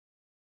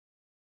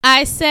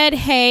I said,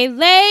 hey,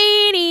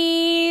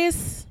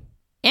 ladies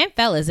and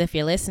fellas, if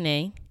you're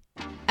listening.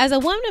 As a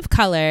woman of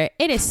color,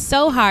 it is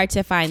so hard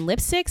to find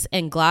lipsticks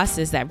and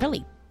glosses that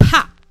really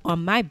pop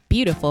on my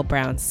beautiful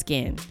brown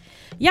skin.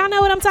 Y'all know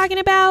what I'm talking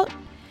about?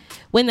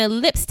 When the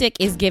lipstick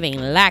is giving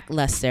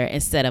lackluster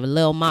instead of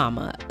Lil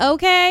Mama,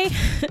 okay?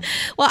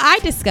 Well, I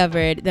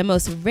discovered the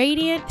most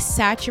radiant,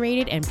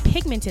 saturated, and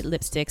pigmented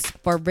lipsticks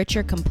for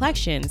richer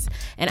complexions,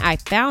 and I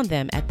found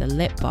them at the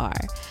Lip Bar.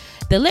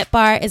 The Lip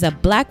Bar is a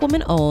Black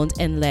woman-owned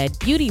and led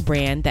beauty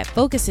brand that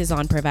focuses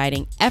on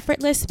providing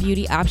effortless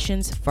beauty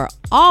options for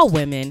all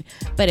women,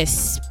 but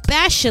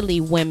especially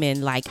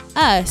women like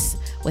us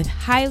with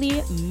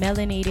highly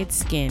melanated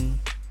skin.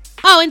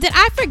 Oh, and did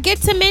I forget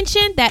to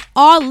mention that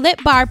all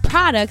Lip Bar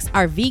products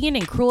are vegan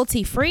and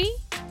cruelty-free?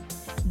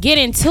 Get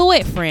into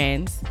it,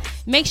 friends.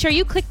 Make sure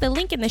you click the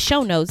link in the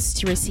show notes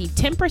to receive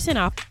 10%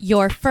 off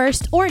your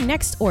first or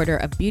next order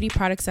of beauty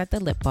products at the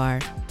Lip Bar.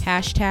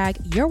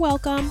 # you're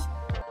welcome.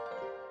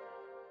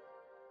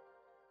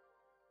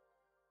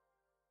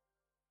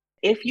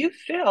 If you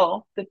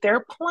feel that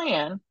their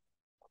plan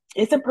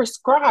isn't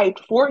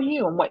prescribed for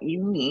you and what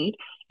you need,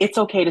 it's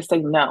okay to say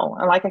no.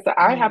 And like I said,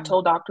 I have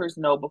told doctors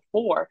no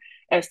before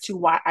as to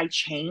why I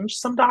changed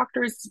some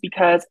doctors,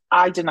 because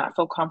I did not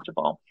feel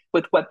comfortable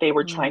with what they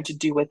were trying to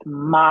do with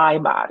my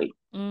body.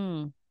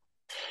 And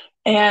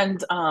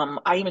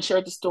I even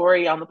shared the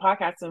story on the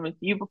podcast and with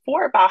you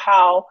before about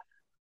how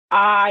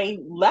I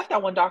left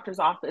that one doctor's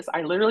office.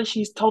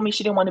 She told me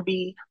she didn't want to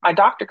be my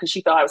doctor because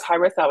she felt I was high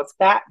risk. I was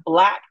fat,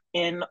 Black,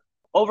 and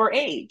over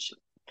age.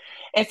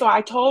 And so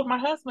I told my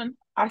husband,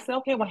 I said,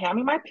 okay, well, hand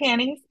me my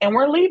panties and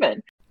we're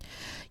leaving.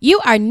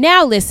 You are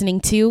now listening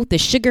to the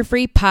Sugar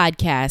Free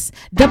Podcast,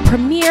 the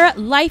premier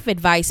life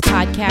advice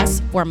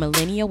podcast for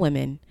millennial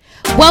women.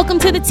 Welcome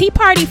to the tea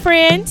party,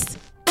 friends.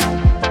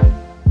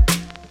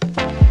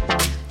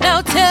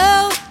 Now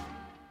tell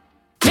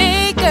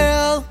me,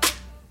 girl,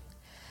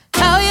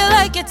 how you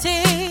like your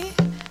tea.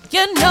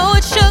 You know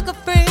it's sugar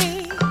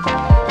free.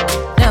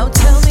 Now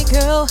tell me,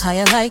 girl, how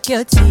you like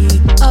your tea.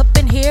 Up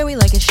in here, we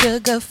like it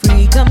sugar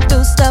free. Come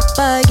through, stop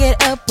by,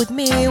 get up with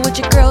me. With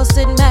your girl,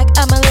 sit back,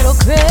 I'm a little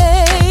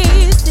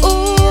crazy.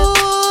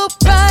 Ooh,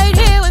 right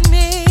here with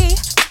me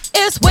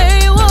is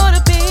where you wanna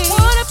be.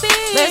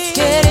 Let's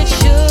get it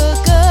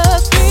sugar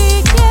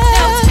free, yeah.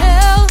 Now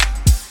tell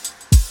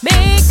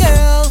me,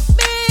 girl,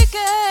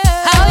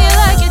 how you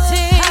like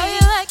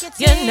your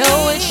tea. You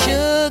know it's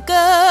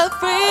sugar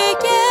free,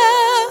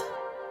 yeah.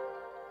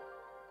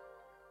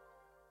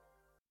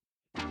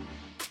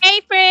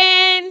 Hey,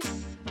 friends.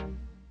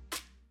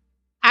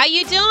 How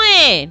you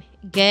doing?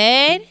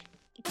 Good?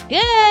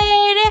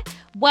 Good.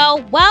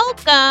 Well,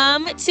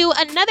 welcome to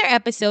another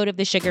episode of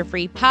the Sugar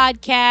Free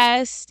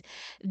Podcast,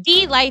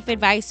 the life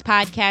advice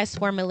podcast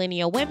for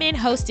millennial women,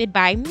 hosted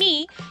by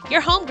me,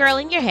 your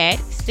homegirl in your head,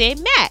 Sid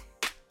Matt.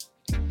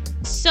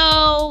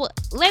 So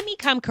let me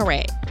come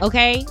correct,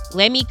 okay?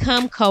 Let me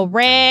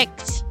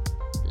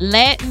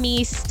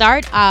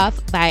start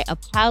off by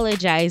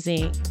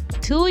apologizing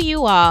to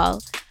you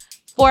all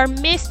for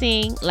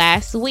missing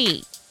last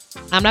week.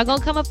 I'm not going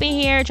to come up in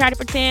here and try to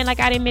pretend like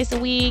I didn't miss a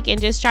week and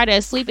just try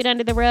to sweep it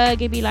under the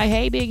rug and be like,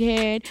 hey, big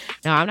head.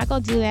 No, I'm not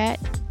going to do that.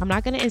 I'm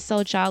not going to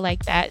insult y'all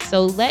like that.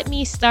 So let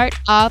me start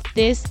off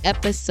this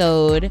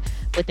episode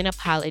with an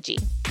apology.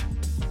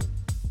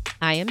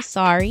 I am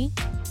sorry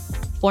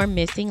for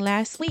missing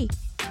last week.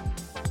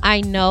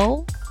 I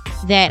know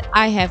that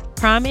I have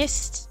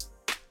promised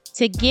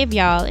to give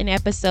y'all an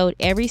episode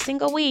every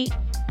single week,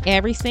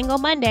 every single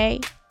Monday.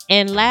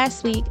 And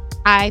last week,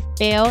 I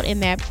failed in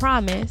that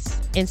promise.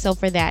 And so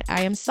for that,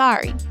 I am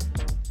sorry.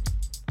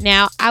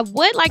 Now, I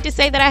would like to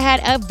say that I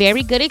had a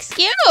very good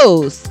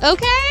excuse,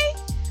 okay?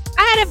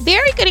 I had a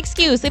very good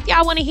excuse. If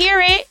y'all want to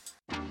hear it,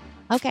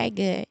 okay,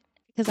 good.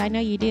 Because I know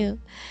you do.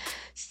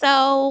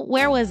 So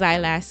where was I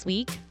last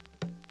week?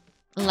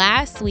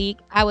 Last week,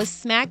 I was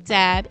smack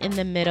dab in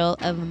the middle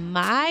of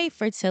my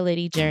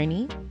fertility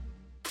journey.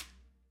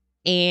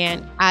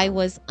 And I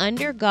was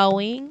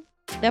undergoing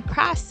the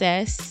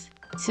process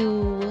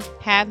to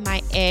have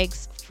my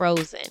eggs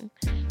frozen.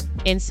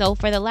 And so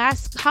for the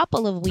last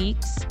couple of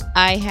weeks,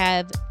 I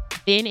have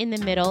been in the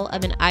middle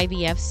of an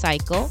IVF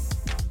cycle.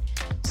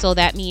 So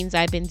that means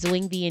I've been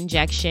doing the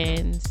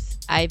injections.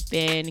 I've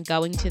been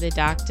going to the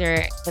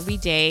doctor every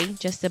day,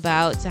 just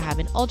about, to have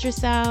an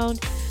ultrasound,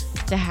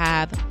 to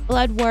have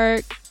blood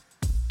work,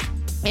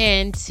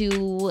 and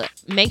to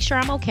make sure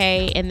I'm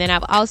okay. And then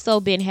I've also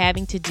been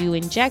having to do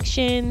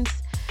injections,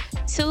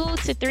 2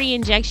 to 3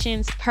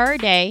 injections per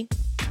day,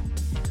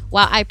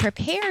 while I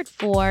prepared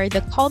for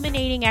the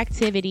culminating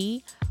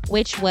activity,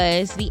 which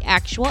was the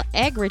actual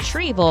egg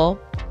retrieval,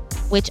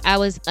 which I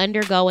was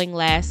undergoing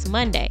last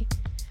Monday.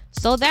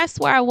 So that's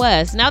where I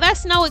was. Now,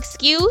 that's no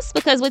excuse,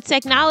 because with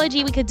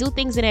technology, we could do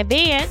things in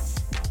advance,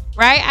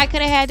 right? I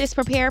could have had this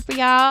prepared for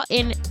y'all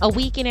in a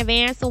week in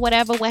advance or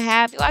whatever, what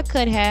have you. I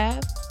could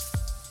have.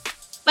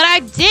 But I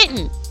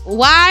didn't.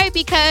 Why?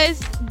 Because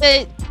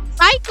the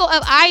cycle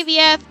of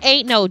IVF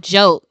ain't no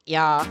joke,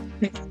 y'all.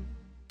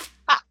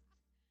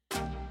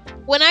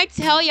 When I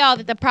tell y'all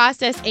that the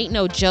process ain't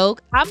no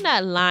joke, I'm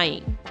not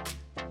lying.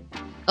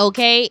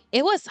 Okay?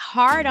 It was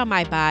hard on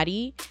my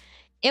body.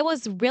 It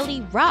was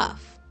really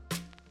rough.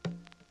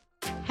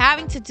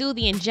 Having to do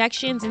the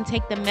injections and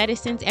take the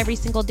medicines every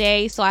single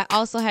day. So I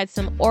also had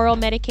some oral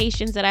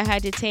medications that I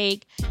had to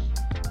take.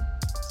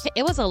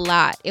 It was a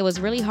lot. It was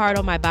really hard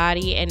on my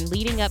body. And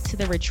leading up to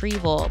the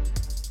retrieval,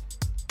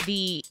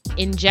 the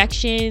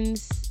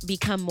injections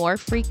become more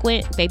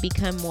frequent. They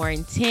become more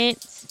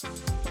intense.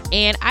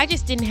 And I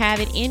just didn't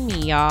have it in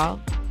me, y'all.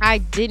 I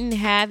didn't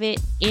have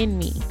it in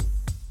me.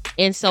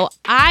 And so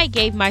I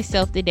gave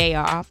myself the day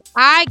off.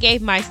 I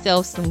gave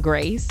myself some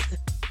grace.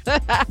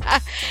 And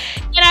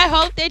I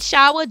hope that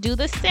y'all will do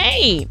the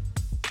same.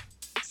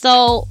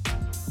 So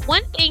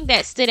one thing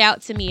that stood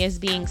out to me as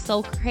being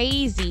so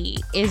crazy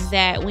is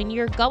that when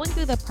you're going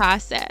through the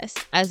process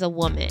as a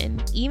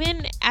woman,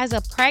 even as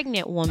a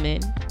pregnant woman,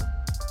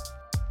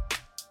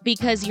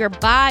 because your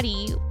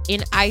body in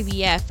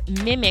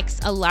IVF mimics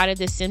a lot of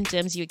the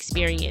symptoms you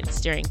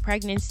experience during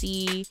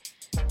pregnancy,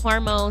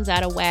 hormones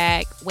out of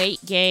whack, weight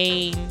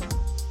gain,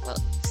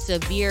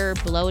 severe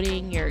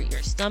bloating, your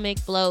stomach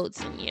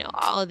bloats, and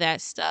all of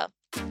that stuff,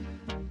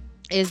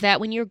 is that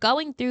when you're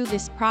going through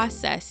this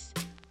process,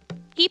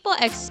 people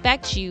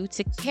expect you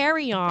to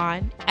carry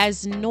on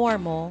as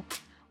normal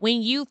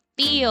when you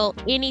feel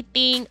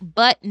anything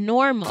but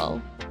normal,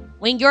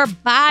 when your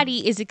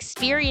body is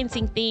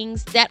experiencing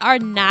things that are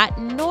not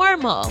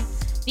normal.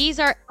 These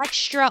are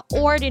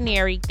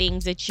extraordinary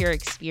things that you're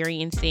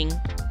experiencing.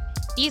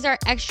 These are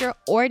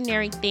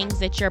extraordinary things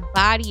that your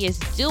body is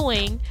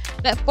doing.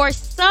 But for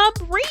some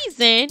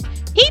reason,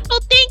 people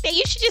think that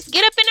you should just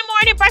get up in the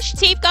morning, brush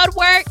your teeth, go to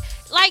work,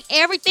 like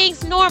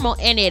everything's normal.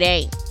 And it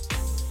ain't.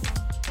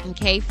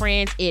 Okay,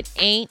 friends, it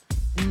ain't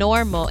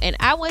normal. And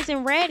I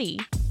wasn't ready.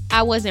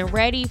 I wasn't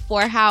ready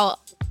for how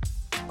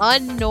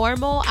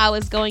unnormal I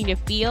was going to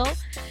feel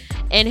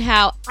and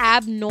how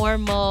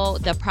abnormal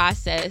the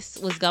process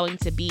was going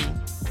to be.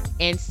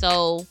 And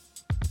so,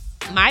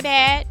 my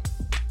bad.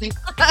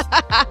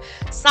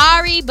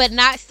 Sorry, but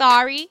not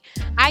sorry.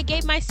 I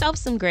gave myself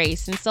some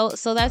grace. And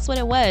so that's what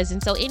it was.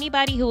 And so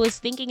anybody who is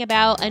thinking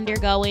about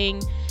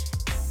undergoing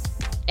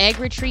egg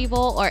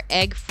retrieval or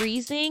egg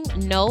freezing,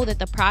 know that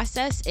the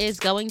process is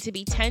going to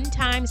be 10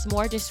 times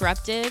more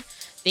disruptive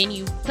than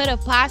you could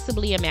have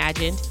possibly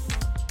imagined.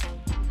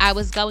 I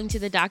was going to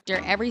the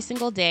doctor every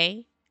single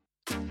day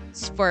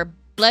for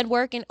blood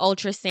work and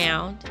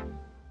ultrasound.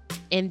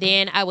 And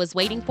then I was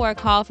waiting for a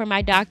call from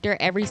my doctor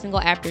every single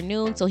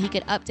afternoon so he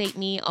could update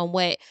me on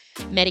what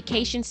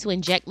medications to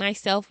inject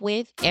myself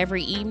with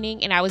every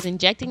evening. And I was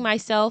injecting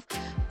myself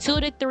 2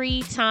 to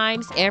 3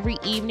 times every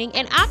evening.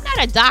 And I'm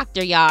not a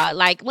doctor, y'all.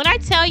 Like, when I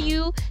tell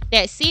you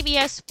that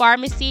CVS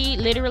Pharmacy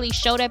literally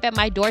showed up at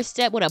my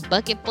doorstep with a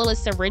bucket full of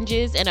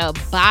syringes and a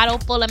bottle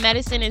full of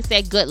medicine and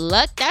said, good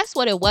luck, that's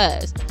what it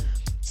was.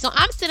 So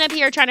I'm sitting up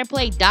here trying to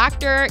play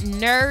doctor,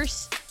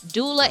 nurse,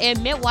 doula,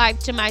 and midwife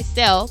to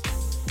myself,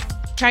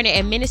 trying to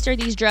administer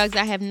these drugs.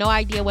 I have no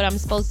idea what I'm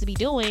supposed to be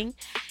doing.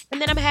 And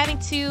then I'm having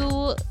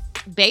to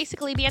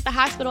basically be at the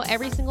hospital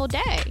every single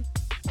day.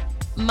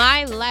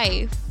 My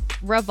life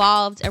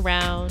revolved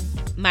around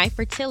my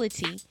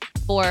fertility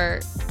for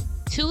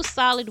 2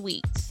 solid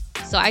weeks.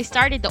 So I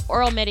started the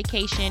oral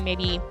medication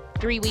maybe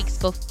 3 weeks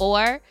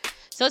before.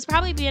 So it's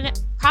probably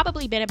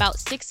been about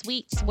 6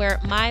 weeks where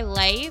my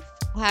life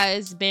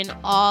has been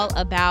all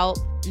about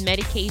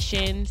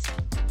medications,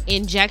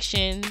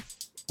 injections,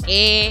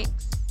 eggs,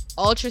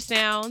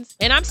 ultrasounds,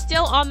 and I'm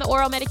still on the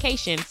oral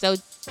medication. So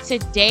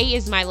today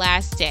is my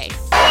last day.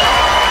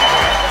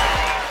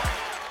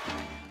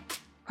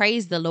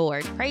 Praise the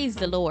Lord. Praise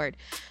the Lord.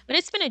 But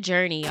it's been a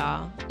journey,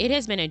 y'all. It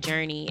has been a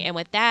journey. And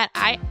with that,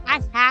 I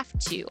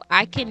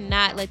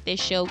cannot let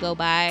this show go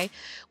by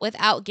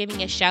without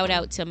giving a shout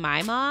out to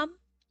my mom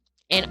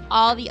and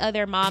all the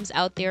other moms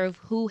out there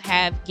who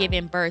have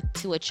given birth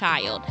to a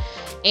child.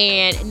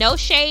 And no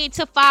shade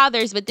to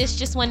fathers, but this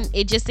just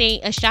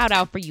ain't a shout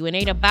out for you. It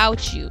ain't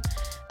about you.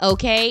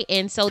 Okay?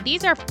 And so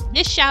this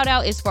shout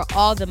out is for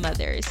all the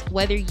mothers,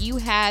 whether you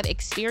have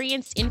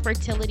experienced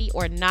infertility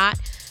or not.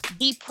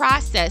 The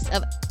process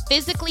of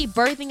physically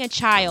birthing a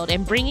child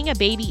and bringing a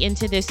baby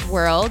into this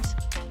world,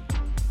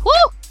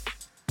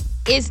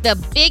 is the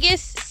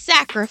biggest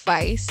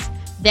sacrifice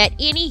that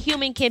any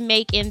human can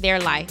make in their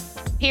life.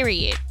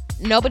 Period.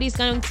 Nobody's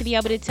going to be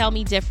able to tell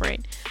me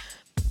different.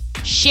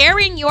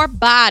 Sharing your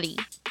body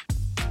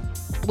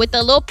with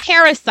a little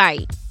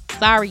parasite.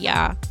 Sorry,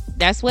 y'all.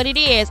 That's what it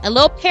is. A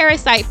little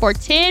parasite for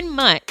 10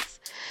 months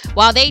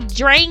while they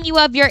drain you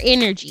of your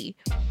energy,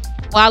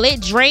 while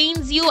it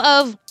drains you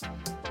of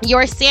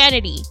your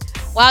sanity,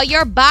 while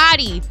your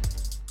body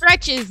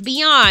stretches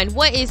beyond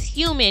what is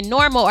human,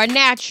 normal, or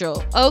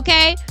natural.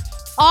 Okay?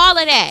 All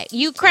of that.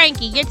 You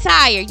cranky. You're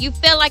tired. You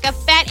feel like a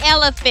fat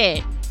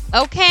elephant.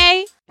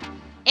 Okay?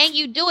 And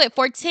you do it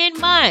for 10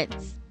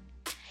 months.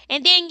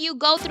 And then you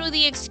go through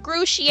the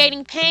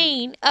excruciating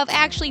pain of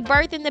actually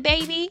birthing the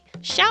baby.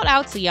 Shout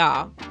out to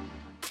y'all.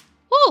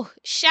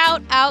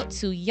 Shout out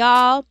to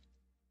y'all.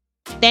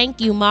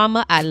 Thank you,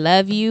 mama. I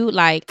love you.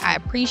 Like, I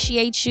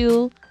appreciate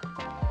you.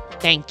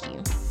 Thank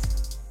you.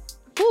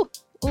 Ooh,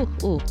 ooh,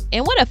 ooh.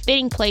 And what a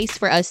fitting place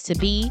for us to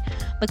be,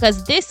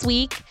 because this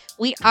week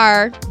we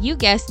are, you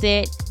guessed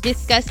it,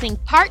 discussing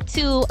part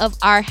 2 of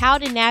our How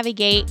to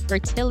Navigate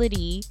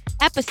Fertility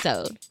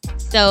episode.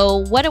 So,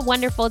 what a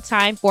wonderful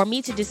time for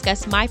me to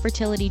discuss my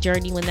fertility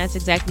journey when that's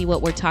exactly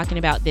what we're talking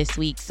about this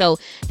week. So,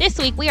 this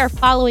week we are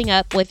following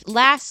up with 2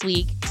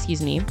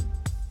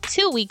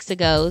 weeks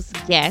ago's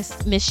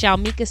guest, Miss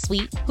Shalmeka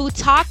Sweet, who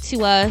talked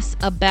to us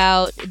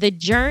about the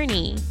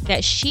journey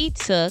that she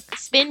took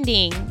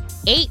spending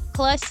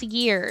 8+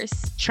 years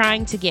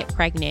trying to get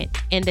pregnant,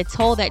 and the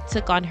toll that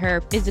took on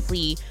her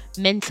physically,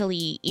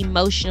 mentally,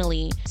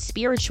 emotionally,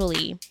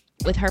 spiritually,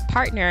 with her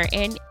partner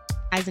and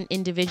as an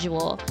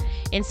individual.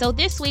 And so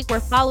this week we're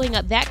following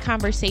up that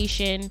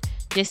conversation,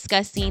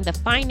 discussing the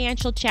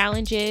financial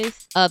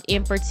challenges of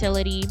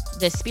infertility,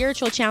 the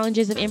spiritual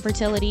challenges of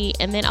infertility,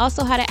 and then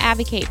also how to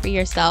advocate for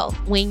yourself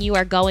when you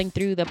are going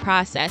through the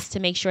process to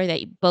make sure that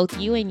both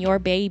you and your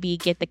baby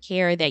get the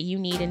care that you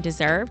need and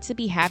deserve to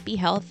be happy,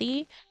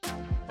 healthy,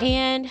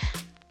 and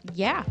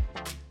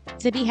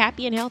to be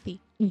happy and healthy.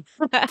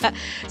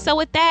 So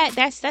with that,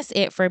 that's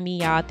it for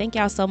me, y'all. Thank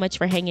y'all so much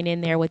for hanging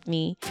in there with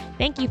me.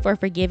 Thank you for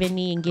forgiving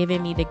me and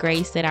giving me the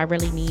grace that I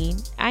really need.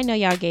 I know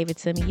y'all gave it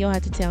to me. You don't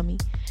have to tell me.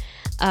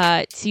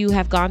 To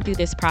have gone through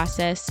this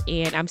process,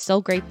 and I'm so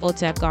grateful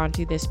to have gone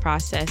through this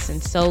process,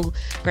 and so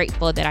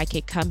grateful that I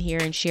could come here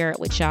and share it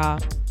with y'all.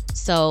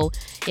 So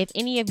if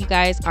any of you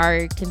guys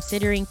are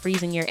considering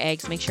freezing your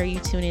eggs, make sure you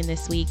tune in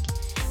this week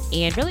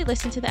and really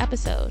listen to the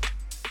episode.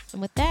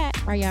 And with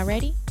that, are y'all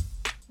ready?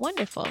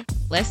 Wonderful.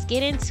 Let's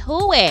get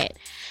into it.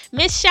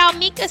 Miss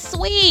Shalmeka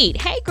Sweet.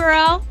 Hey,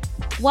 girl.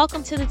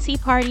 Welcome to the tea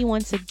party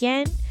once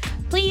again.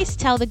 Please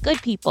tell the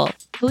good people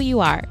who you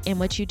are and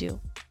what you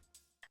do.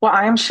 Well,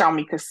 I am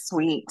Shalmeka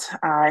Sweet.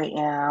 I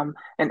am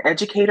an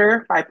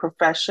educator by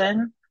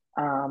profession.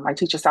 I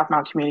teach at South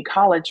Mountain Community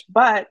College,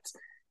 but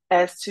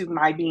as to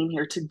my being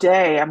here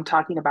today, I'm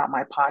talking about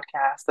my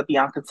podcast, the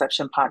Beyond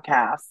Conception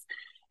podcast.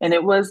 And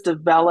it was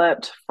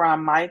developed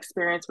from my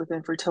experience with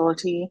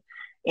infertility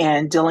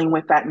and dealing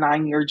with that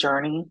 9-year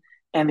journey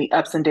and the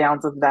ups and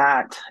downs of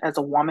that as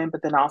a woman,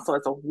 but then also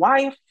as a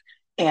wife.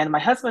 And my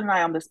husband and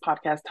I on this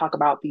podcast talk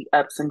about the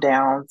ups and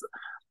downs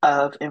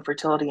of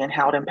infertility and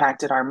how it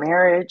impacted our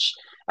marriage,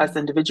 us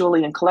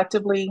individually and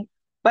collectively,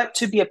 but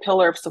to be a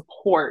pillar of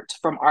support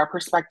from our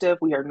perspective.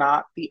 We are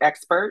not the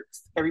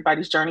experts.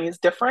 Everybody's journey is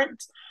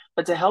different,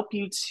 but to help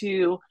you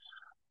to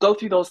go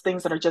through those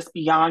things that are just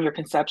beyond your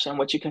conception,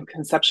 what you can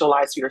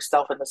conceptualize for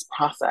yourself in this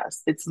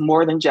process. It's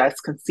more than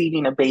just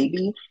conceiving a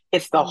baby.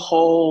 It's the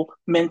whole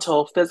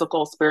mental,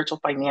 physical, spiritual,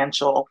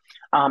 financial,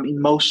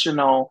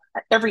 emotional,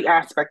 every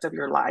aspect of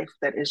your life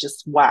that is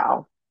just,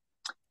 wow,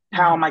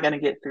 how am I going to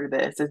get through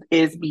this? It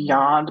is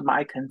beyond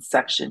my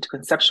conception to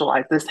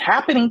conceptualize this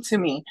happening to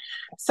me.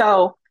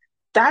 So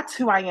that's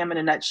who I am in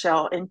a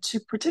nutshell, and to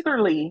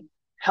particularly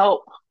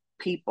help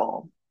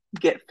people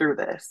get through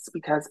this,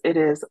 because it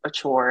is a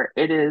chore.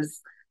 It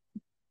is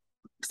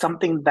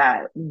something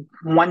that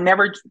one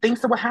never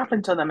thinks it will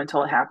happen to them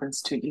until it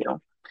happens to you.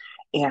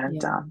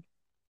 And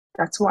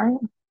that's who I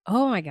am.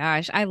 Oh my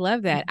gosh, I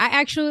love that.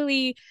 I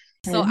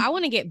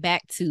want to get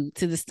back to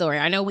the story.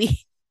 I know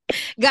we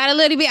got a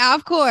little bit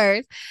off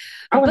course,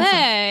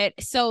 but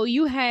so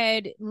you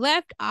had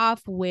left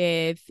off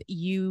with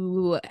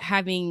you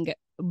having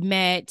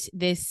met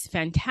this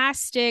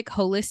fantastic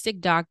holistic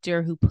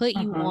doctor who put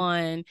you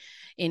on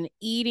an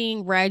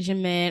eating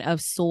regimen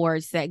of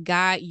sorts that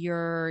got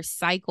your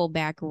cycle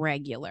back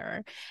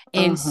regular.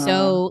 And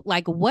so,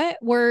 like, what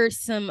were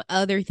some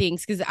other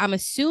things? Because I'm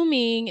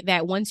assuming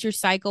that once your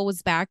cycle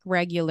was back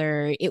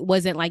regular, it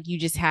wasn't like you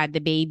just had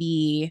the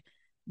baby,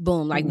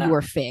 boom, like you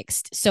were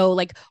fixed. So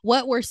like,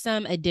 what were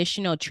some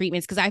additional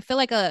treatments? Because I feel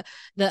like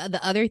the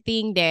other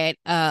thing that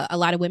a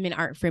lot of women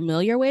aren't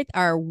familiar with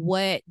are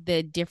what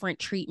the different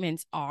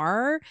treatments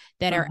are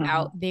that are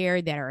out there,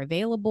 that are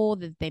available,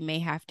 that they may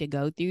have to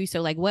go through.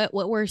 So like, what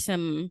were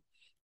some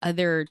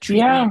other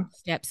treatment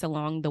steps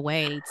along the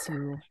way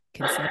to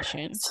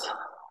conception?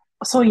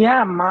 So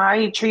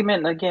my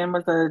treatment again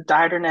was a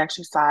diet and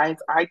exercise.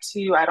 I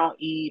don't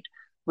eat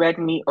red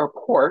meat or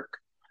pork.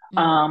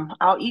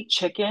 I'll eat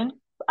chicken.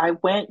 I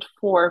went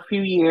for a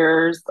few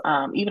years,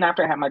 even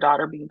after I had my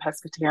daughter, being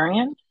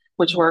pescatarian,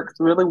 which works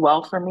really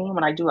well for me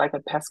when I do like a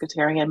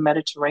pescatarian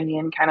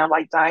Mediterranean kind of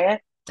like diet.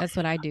 That's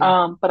what I do.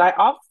 But I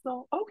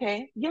also,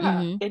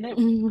 and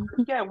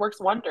it works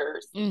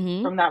wonders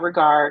from that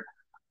regard.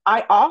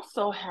 I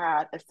also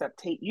had a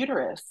septate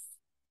uterus.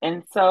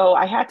 And so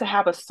I had to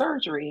have a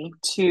surgery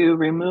to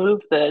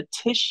remove the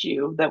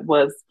tissue that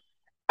was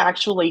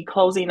actually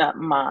closing up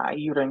my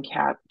uterine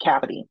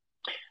cavity.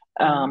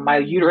 My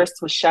uterus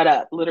was shut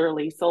up,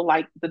 literally. So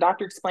like the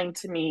doctor explained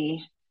to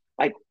me,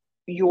 like,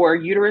 your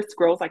uterus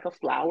grows like a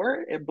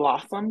flower. It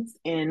blossoms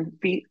in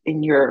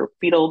your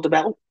fetal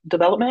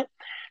development.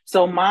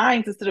 So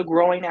mine, instead of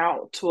growing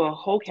out to a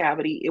whole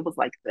cavity, it was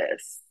like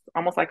this,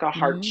 almost like a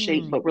heart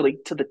shape, but really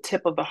to the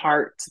tip of the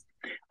heart.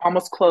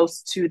 almost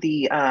close to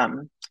the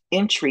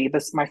entry,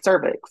 this my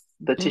cervix.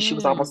 The tissue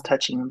was Mm. almost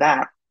touching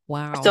that.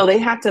 Wow. So they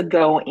had to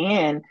go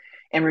in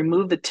and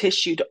remove the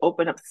tissue to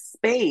open up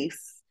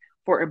space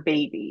for a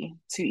baby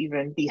to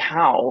even be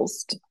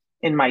housed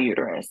in my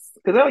uterus.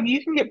 Because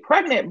you can get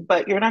pregnant,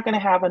 but you're not going to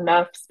have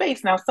enough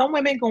space. Now, some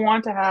women go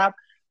on to have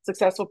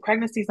successful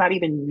pregnancies, not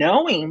even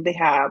knowing they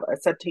have a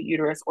septate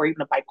uterus or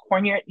even a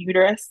bicornuate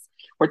uterus,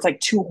 where it's like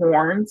two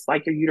horns,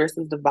 like your uterus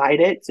is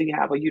divided. So you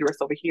have a uterus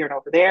over here and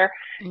over there.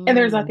 And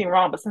there's Mm. nothing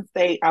wrong. But since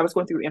I was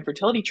going through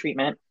infertility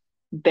treatment,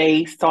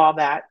 they saw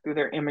that through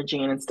their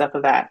imaging and stuff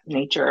of that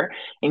nature.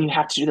 And you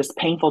have to do this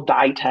painful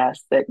dye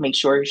test that makes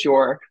sure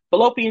your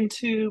fallopian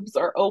tubes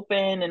are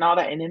open and all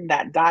that. And in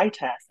that dye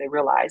test, they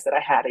realized that I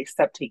had a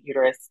septate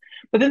uterus,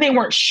 but then they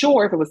weren't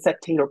sure if it was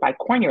septate or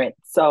bicornuate.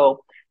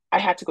 So I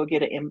had to go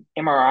get an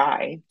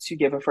MRI to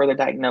give a further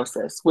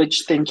diagnosis,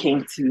 which then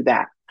came to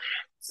that.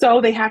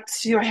 So I had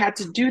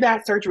to do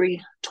that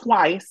surgery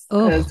twice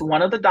because Oh,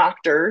 one of the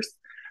doctors,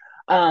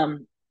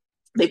 um,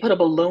 they put a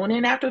balloon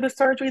in after the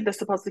surgery that's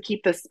supposed to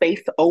keep the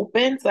space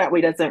open so that way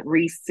it doesn't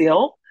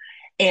reseal.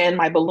 And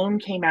my balloon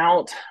came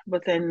out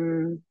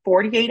within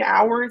 48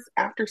 hours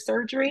after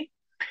surgery.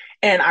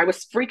 And I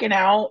was freaking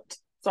out.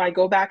 So I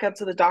go back up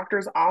to the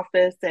doctor's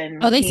office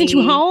and oh, they sent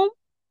you home?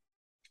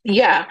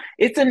 yeah,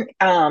 it's an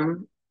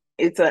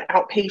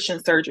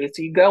outpatient surgery.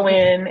 So you go Oh,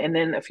 in and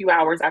then a few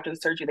hours after the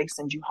surgery, they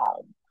send you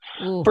home.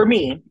 For oh,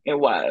 me, it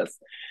was.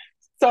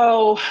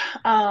 So,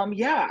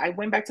 yeah, I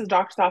went back to the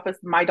doctor's office.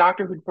 My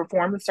doctor who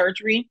performed the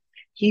surgery,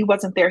 he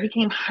wasn't there. He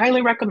came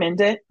highly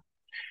recommended,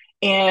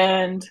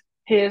 and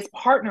his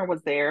partner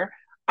was there.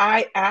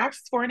 I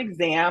asked for an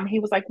exam. He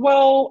was like,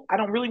 "Well, I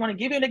don't really want to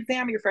give you an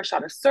exam. You're fresh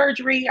out of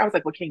surgery." I was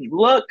like, "Well, can you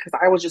look?" Because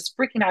I was just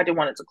freaking out. I didn't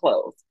want it to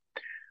close.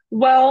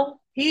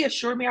 Well, he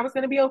assured me I was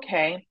going to be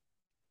okay.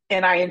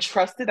 And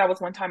that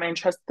was one time I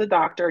entrusted the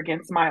doctor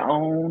against my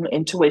own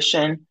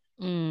intuition.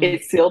 mm.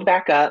 It sealed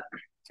back up.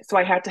 So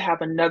I had to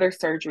have another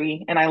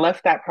surgery. And I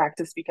left that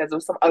practice because there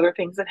was some other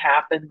things that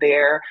happened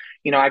there.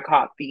 I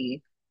caught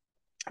the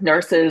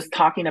nurses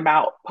talking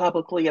about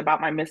publicly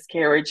about my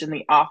miscarriage in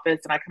the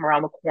office. And I come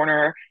around the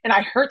corner and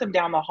I heard them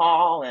down the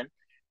hall and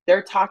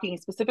they're talking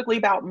specifically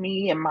about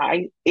me and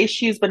my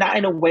issues, but not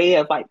in a way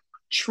of like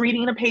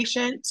treating a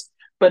patient,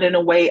 but in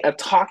a way of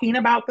talking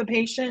about the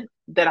patient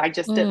that I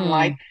just didn't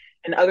like. Mm.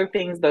 And other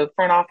things, the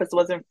front office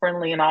wasn't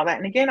friendly and all that.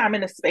 And again, I'm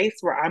in a space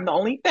where I'm the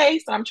only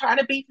face. And I'm trying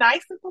to be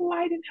nice and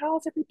polite and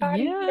house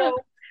everybody, Yeah. And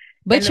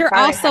But then you're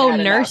finally, I had also had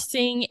enough.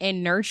 nursing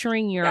and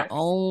nurturing your Yes,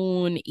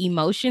 own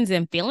emotions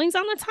and feelings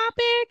on the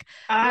topic.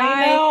 I Like,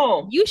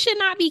 know. you should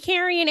not be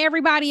carrying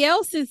everybody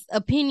else's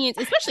opinions,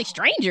 especially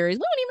strangers.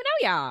 We don't even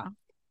know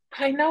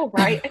I know, y'all.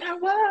 right? And I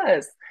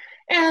was.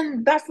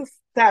 And that's the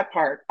sad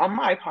part on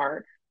my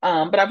part.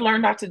 But I've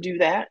learned not to do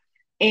that.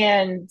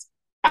 And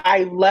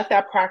I left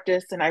that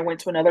practice and I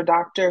went to another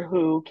doctor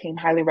who came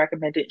highly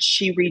recommended.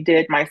 She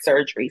redid my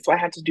surgery. So I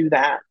had to do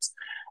that.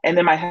 And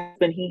then my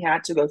husband, he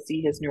had to go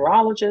see his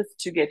neurologist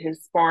to get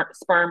his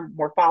sperm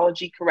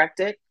morphology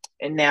corrected.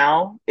 And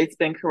now it's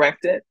been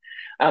corrected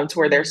to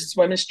where they're Mm.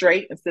 swimming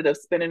straight instead of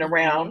spinning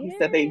around. He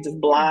said they Yeah.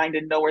 just blind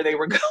and know where they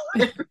were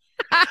going.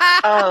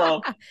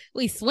 um,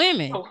 We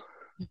swimming. so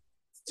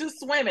just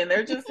swimming.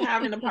 They're just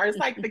having a party. It's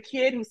like the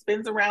kid who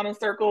spins around in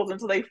circles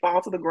until they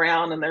fall to the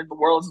ground and the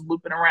world is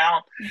looping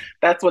around.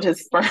 That's what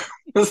his sperm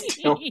was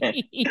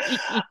doing.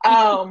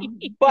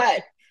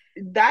 But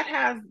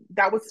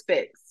that was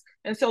fixed.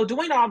 And so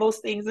doing all those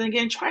things and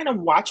again trying to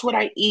watch what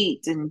I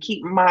eat and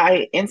keep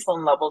my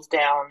insulin levels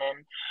down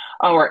and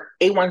or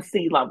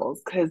A1C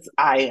levels because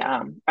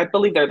I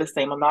believe they're the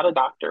same. I'm not a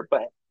doctor,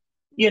 but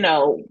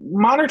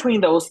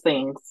monitoring those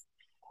things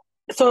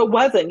so it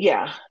wasn't,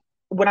 yeah.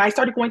 When I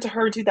started going to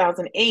her in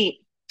 2008,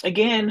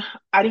 again,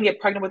 I didn't get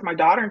pregnant with my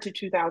daughter until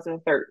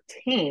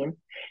 2013.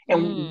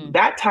 And Mm.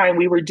 that time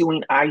we were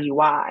doing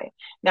IUI.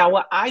 Now,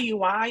 what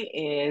IUI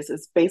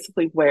is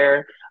basically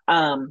where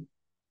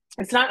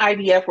it's not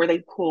IVF where they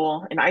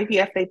pull, in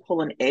IVF, they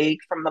pull an egg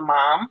from the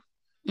mom.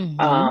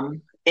 Mm-hmm.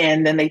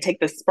 And then they take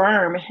the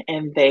sperm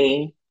and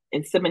they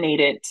inseminate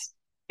it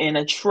in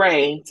a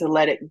tray to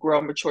let it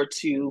grow mature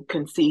to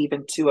conceive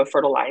into a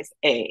fertilized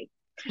egg.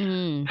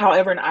 Mm.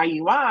 However, in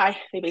IUI,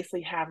 they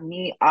basically have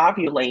me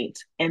ovulate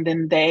and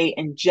then they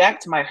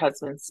inject my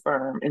husband's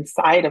sperm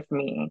inside of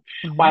me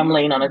while I'm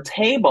laying on a Mm.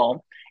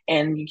 table.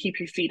 And you keep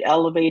your feet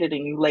elevated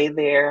and you lay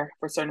there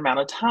for a certain amount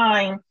of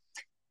time.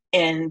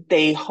 And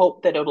they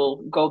hope that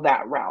it'll go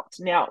that route.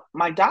 Now,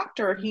 my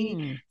doctor, he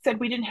Mm. said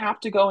we didn't have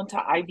to go into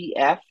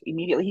IVF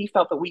immediately. He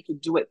felt that we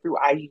could do it through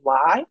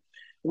IUI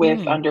with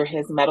Mm. under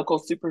his medical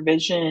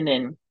supervision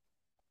and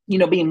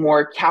being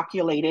more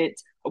calculated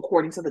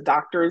according to the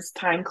doctor's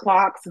time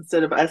clocks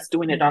instead of us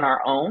doing it on Mm.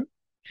 our own.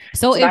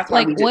 So So if that's why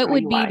like we did what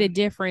would be IUI. the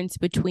difference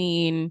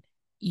between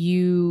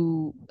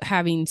you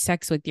having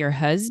sex with your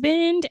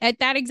husband at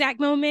that exact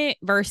moment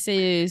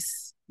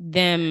versus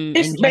them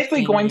It's basically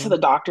injecting going to the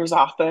you? doctor's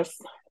office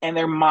and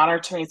they're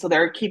monitoring. So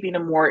they're keeping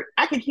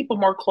I can keep a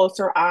more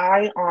closer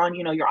eye on,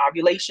 your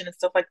ovulation and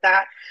stuff like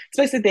that.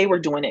 Especially they were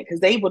doing it because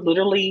they would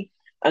literally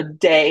a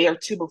day or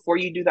two before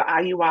you do the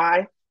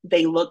IUI,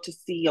 they look to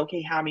see,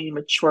 okay, how many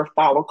mature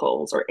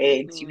follicles or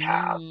eggs you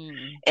have. Mm,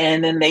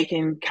 And then they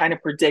can kind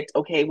of predict,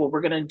 okay, well,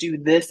 we're going to do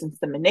this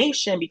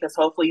insemination because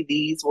hopefully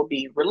these will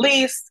be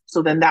released.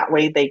 So then that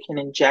way they can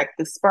inject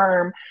the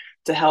sperm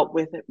to help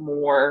with it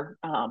more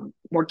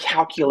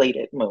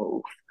calculated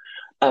move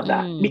of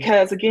that. mm,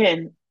 Because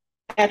again,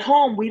 at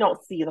home we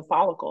don't see the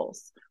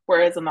follicles,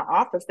 whereas in the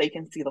office they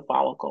can see the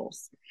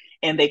follicles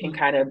and they can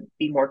kind mm. of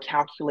be more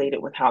calculated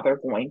with how they're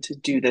going to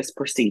do this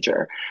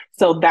procedure.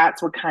 So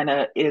that's what kind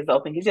of is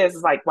open. Because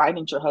it's like, why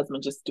didn't your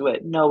husband just do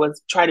it? No,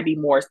 it's try to be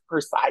more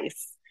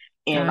precise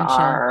in Gotcha.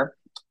 our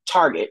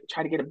target,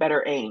 try to get a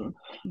better aim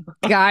with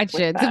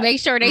Gotcha. To that. make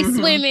sure they Mm-hmm.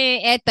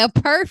 swimming at the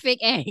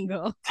perfect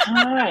angle.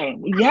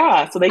 Time.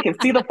 Yeah. So they can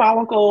see the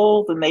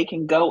follicles and they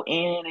can go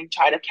in and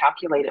try to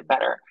calculate it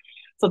better.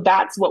 So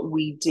that's what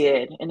we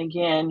did. And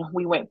again,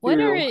 we went What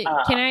through,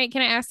 are can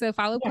I ask a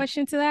follow-up yeah,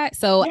 question to that?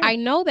 So yeah. I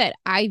know that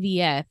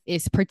IVF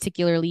is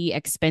particularly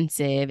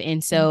expensive,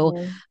 and so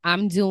Mm-hmm.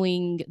 I'm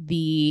doing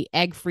the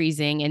egg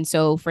freezing. And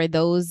so for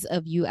those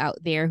of you out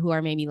there who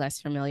are maybe less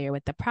familiar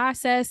with the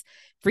process,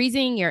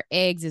 freezing your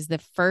eggs is the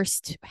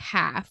first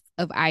half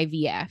of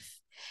IVF.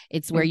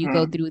 It's where you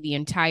go Mm-hmm. through the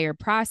entire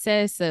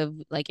process of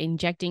like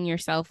injecting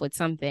yourself with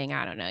something,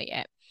 I don't know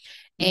yet,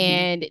 Mm-hmm.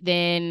 and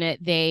then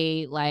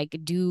they like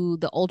do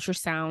the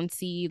ultrasound,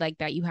 see like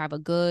that you have a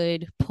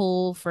good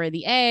pull for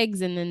the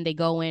eggs, and then they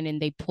go in and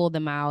they pull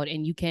them out,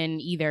 and you can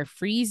either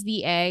freeze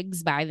the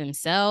eggs by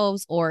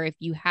themselves, or if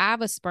you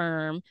have a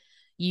sperm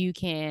you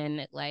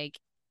can like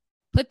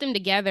put them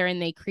together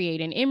and they create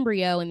an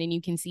embryo, and then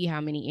you can see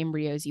how many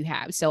embryos you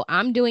have. So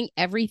I'm doing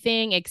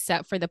everything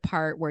except for the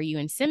part where you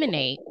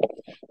inseminate,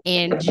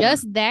 and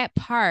just that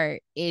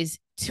part is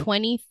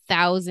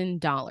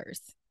 $20,000.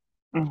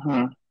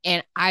 Mm-hmm.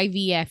 And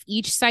IVF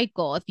each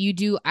cycle, if you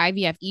do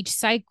IVF each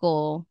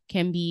cycle,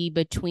 can be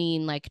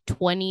between like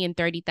 20 and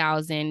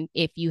 30,000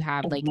 if you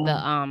have like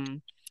Mm-hmm.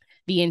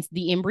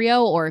 the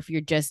embryo, or if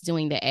you're just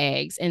doing the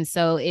eggs. And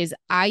so is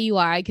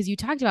IUI, because you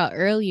talked about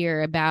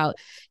earlier about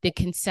the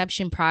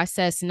conception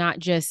process not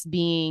just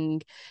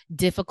being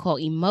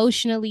difficult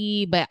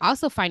emotionally but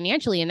also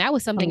financially, and that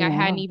was something I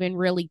hadn't Mm-hmm. even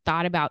really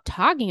thought about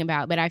talking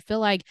about, but I feel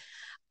like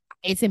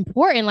it's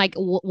important. Like,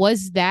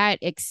 was that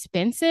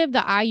expensive,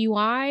 the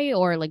IUI,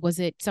 or like was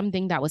it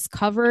something that was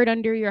covered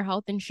under your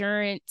health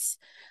insurance,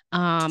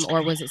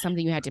 or was it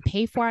something you had to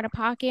pay for out of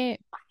pocket?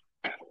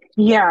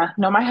 Yeah,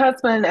 no, my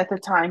husband at the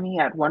time, he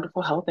had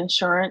wonderful health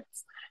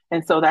insurance.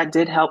 And so that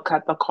did help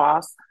cut the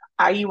cost.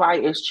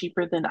 IUI is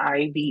cheaper than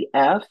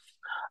IVF.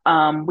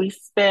 We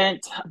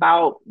spent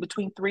about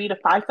between $3,000 to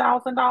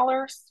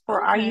 $5,000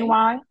 for Okay.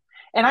 IUI.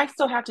 And I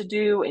still have to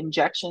do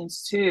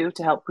injections too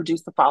to help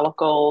produce the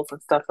follicles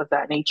and stuff of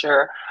that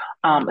nature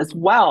as Mm,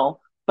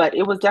 well. But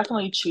it was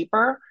definitely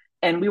cheaper.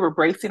 And we were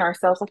bracing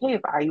ourselves, okay,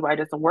 if IUI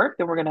doesn't work,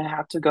 then we're going to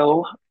have to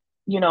go,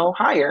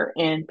 higher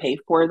and pay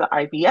for the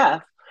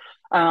IVF.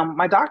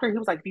 My doctor, he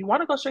was like, if you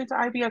want to go straight to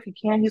IVF, you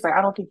can. He's like,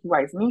 I don't think you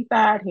guys need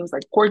that. He was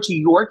like, according to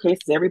your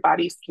cases,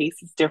 everybody's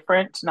case is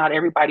different. Not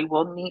everybody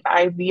will need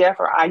IVF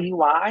or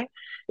IUI.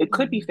 It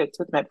could be mm, fixed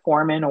with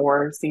metformin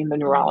or seeing the mm,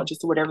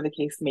 neurologist or whatever the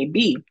case may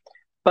be.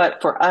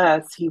 But for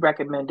us, he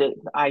recommended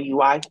the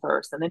IUI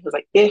first. And then he was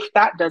like, if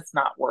that does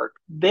not work,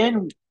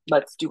 then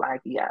let's do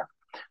IVF.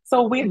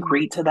 So we mm.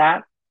 agreed to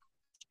that.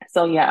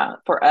 So yeah,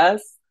 for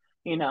us,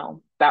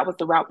 that was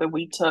the route that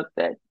we took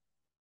that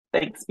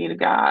thanks be to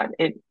God,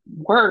 it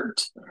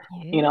worked,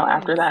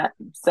 after Yes. that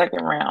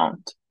second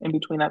round, in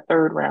between that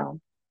third round.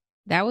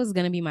 That was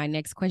gonna be my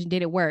next question.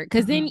 Did it work?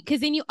 Mm-hmm. Because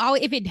then you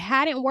always, if it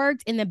hadn't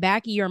worked, in the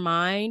back of your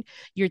mind,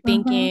 you're Mm-hmm.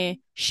 thinking,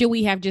 should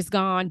we have just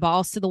gone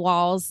balls to the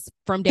walls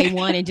from day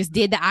one and just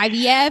did the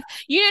IVF?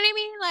 You know what I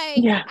mean? Like,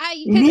 Yeah.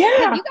 because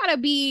Yeah. you gotta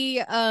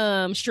be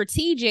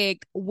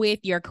strategic with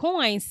your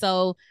coins.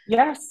 So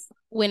Yes.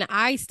 when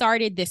I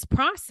started this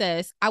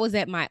process, I was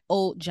at my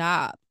old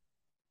job,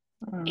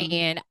 Mm-hmm.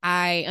 and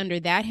I, under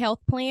that health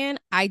plan,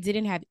 I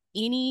didn't have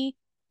any,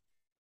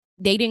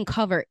 they didn't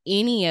cover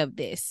any of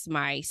this.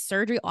 My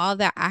surgery, all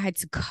that I had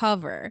to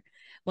cover.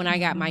 When I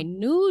got my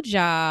new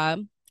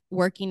job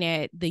working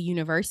at the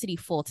university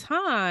full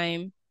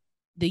time,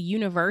 the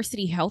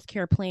university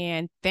healthcare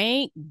plan,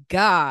 thank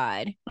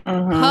God,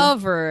 Mm-hmm.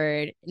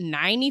 covered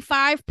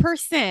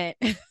 95%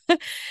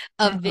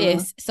 of Mm-hmm.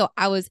 this. So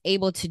I was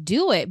able to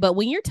do it. But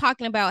when you're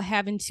talking about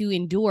having to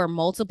endure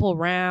multiple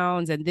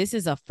rounds and this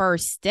is a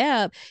first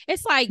step,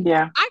 it's like,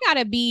 Yeah. I got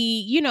to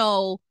be,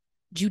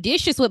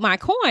 judicious with my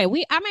coin. I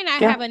may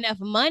not Yeah. have enough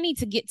money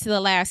to get to the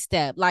last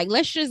step. Like,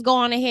 let's just go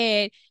on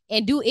ahead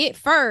and do it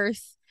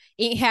first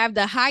and have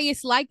the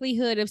highest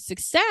likelihood of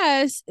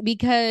success,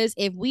 because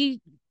if we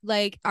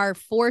like are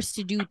forced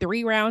to do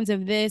 3 rounds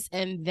of this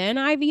and then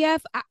IVF,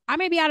 I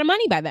may be out of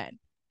money by then.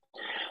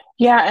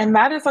 Yeah. And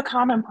that is a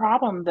common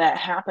problem that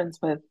happens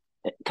with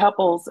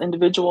couples,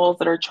 individuals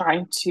that are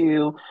trying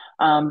to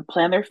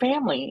plan their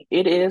family.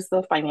 It is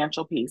the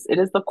financial piece. It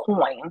is the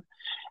coin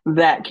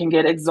that can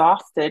get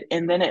exhausted,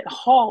 and then it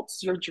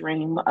halts your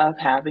dream of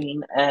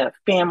having a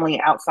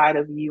family outside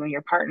of you and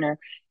your partner,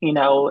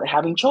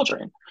 having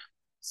children.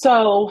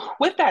 So,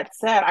 with that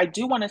said, I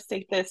do want to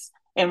state this,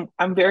 and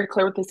I'm very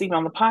clear with this even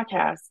on the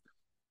podcast.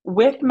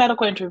 With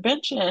medical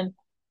intervention,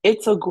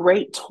 it's a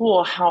great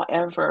tool.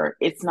 However,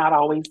 it's not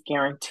always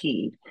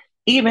guaranteed.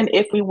 Even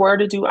if we were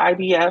to do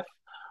IVF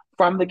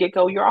from the get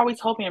go, you're always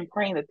hoping and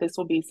praying that this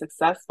will be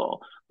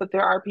successful. But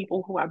there are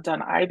people who have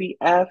done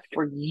IVF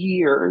for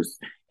years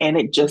and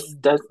it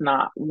just does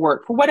not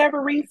work for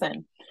whatever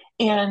reason.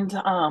 And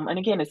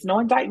again, it's no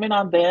indictment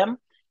on them.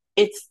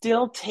 It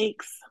still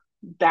takes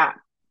that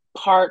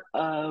part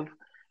of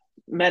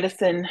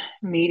medicine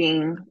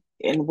meeting,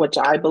 in which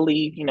I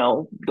believe,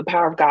 the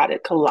power of God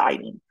at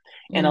colliding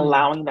and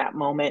allowing that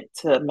moment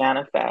to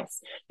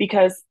manifest.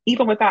 Because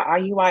even without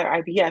IUI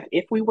or IVF,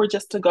 if we were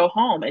just to go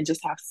home and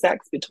just have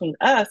sex between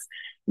us,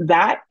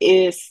 that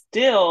is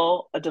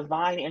still a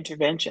divine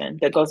intervention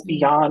that goes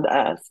beyond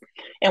us.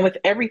 And with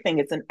everything,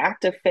 it's an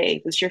act of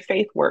faith. It's your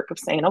faith work of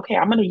saying, okay,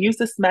 I'm going to use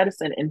this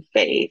medicine in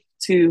faith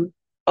to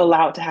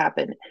allow it to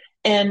happen.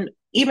 And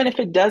even if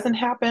it doesn't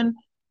happen,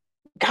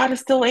 God is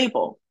still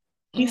able.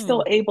 He's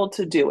still able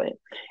to do it.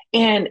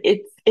 And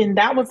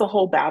that was the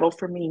whole battle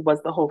for me,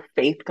 was the whole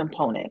faith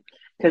component,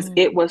 because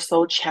it was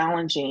so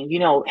challenging,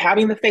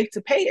 having the faith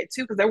to pay it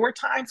too, because there were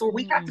times where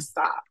we had to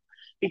stop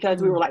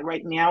because we were like,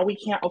 right now we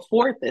can't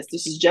afford this.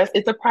 This is just,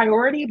 it's a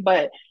priority,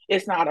 but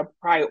it's not a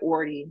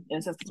priority in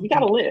the sense we got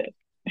to live.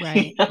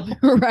 Right.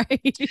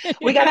 Right.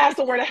 We got to have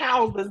somewhere to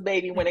house this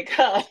baby when it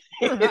comes.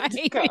 Right.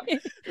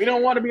 We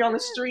don't want to be on the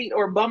street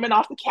or bumming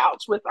off the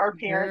couch with our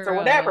parents or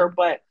whatever,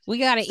 but we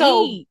got to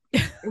eat.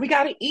 We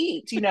got to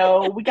eat,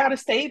 we got to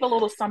save a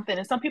little something.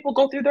 And some people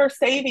go through their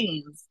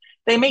savings.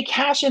 They may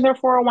cash in their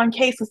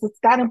 401k because it's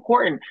that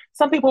important.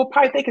 Some people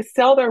probably, they could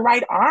sell their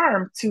right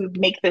arm to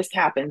make this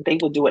happen. They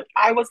will do it.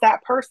 I was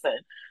that person.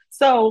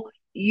 So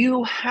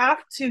you have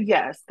to,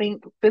 yes,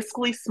 think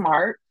fiscally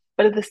smart,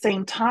 but at the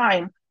same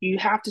time, you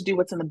have to do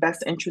what's in the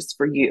best interest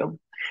for you.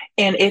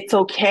 And it's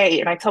okay.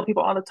 And I tell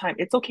people all the time,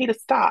 it's okay to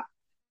stop,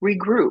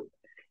 regroup.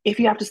 If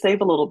you have to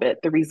save a little bit,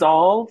 the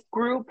Resolve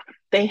group,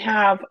 they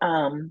have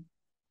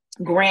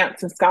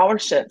grants and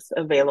scholarships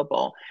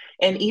available.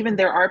 And even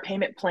there are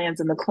payment plans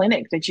in the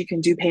clinic that you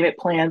can do payment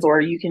plans, or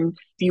you can,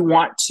 if you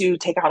want to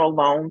take out a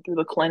loan through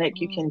the clinic,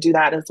 you can do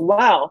that as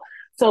well.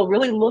 So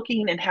really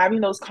looking and having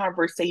those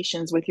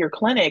conversations with your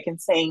clinic and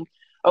saying,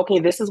 okay,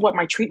 this is what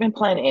my treatment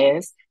plan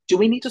is. Do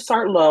we need to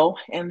start low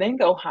and then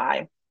go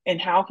high?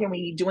 And how can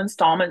we do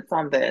installments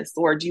on this?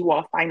 Or do you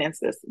all finance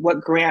this?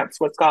 What grants,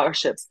 what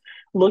scholarships?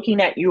 Looking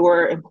at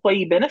your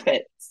employee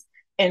benefits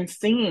and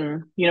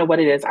seeing, what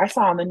it is. I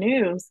saw on the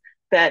news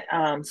that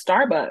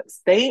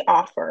Starbucks, they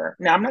offer,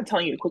 now I'm not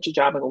telling you to quit your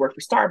job and go work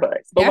for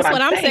Starbucks, but that's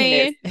what I'm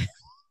saying.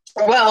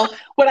 Well,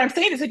 what I'm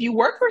saying is if you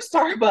work for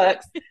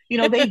Starbucks,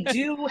 they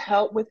do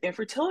help with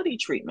infertility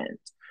treatment.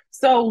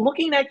 So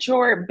looking at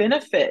your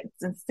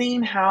benefits and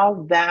seeing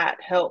how that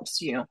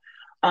helps you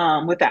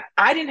with that.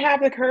 I didn't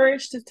have the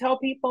courage to tell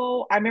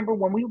people. I remember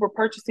when we were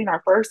purchasing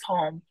our first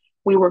home,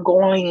 we were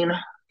going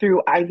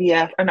through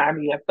IVF, or not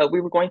IVF, but we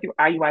were going through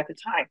IUI at the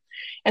time.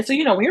 And so,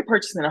 when you're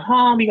purchasing a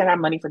home, you got to have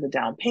money for the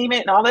down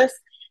payment and all this.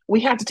 We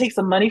had to take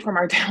some money from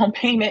our down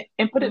payment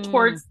and put it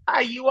towards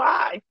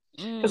IUI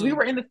because we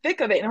were in the thick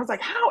of it. And I was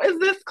like, how is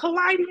this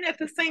colliding at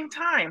the same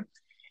time?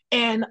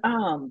 And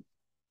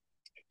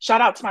shout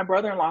out to my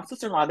brother-in-law,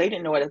 sister-in-law. They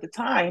didn't know it at the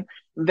time.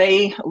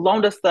 They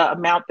loaned us the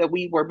amount that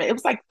we were, it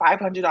was like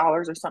 $500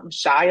 or something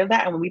shy of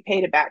that. And when we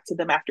paid it back to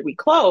them after we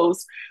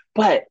closed,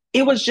 but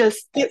it was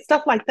just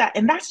stuff like that.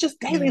 And that's just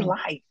daily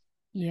life.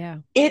 Yeah.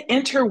 It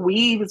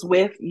interweaves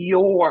with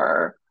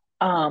your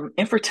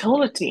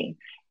infertility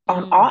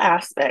on all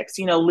aspects,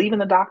 leaving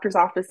the doctor's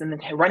office and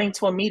then running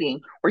to a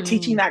meeting or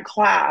teaching that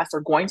class or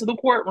going to the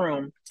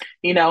courtroom,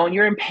 and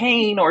you're in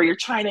pain or you're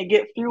trying to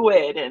get through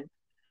it and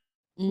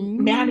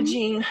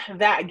managing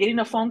that, getting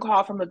a phone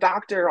call from the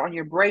doctor on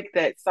your break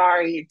that,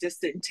 sorry, it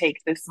just didn't take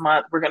this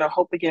month. We're going to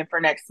hope again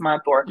for next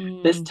month, or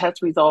this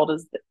test result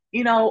is,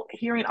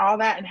 hearing all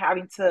that and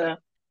having to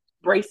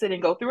brace it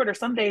and go through it. Or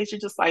some days you're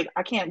just like,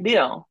 I can't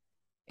deal.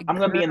 I'm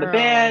going to be in the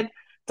bed.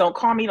 Don't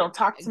call me. Don't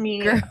talk to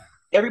me.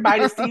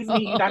 Everybody sees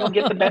me. You're not going to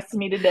get the best of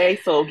me today.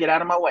 So get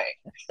out of my way.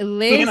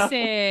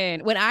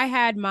 Listen, when I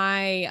had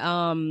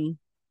my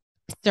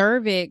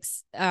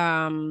cervix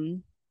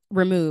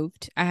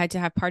removed, I had to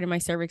have part of my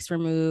cervix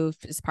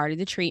removed as part of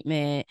the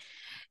treatment.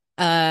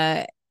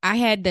 I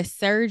had the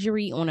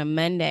surgery on a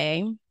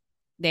Monday.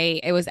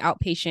 It was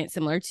outpatient,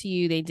 similar to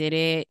you. They did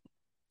it,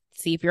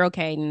 see if you're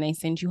okay, and they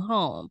send you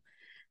home.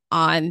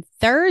 On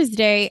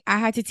Thursday, I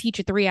had to teach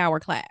a 3-hour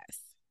class.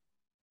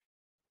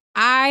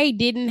 I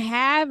didn't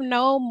have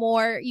no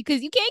more,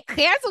 because you can't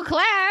cancel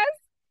class.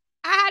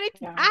 I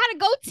had to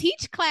go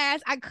teach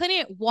class. I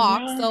couldn't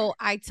walk, so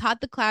I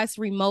taught the class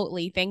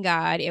remotely. Thank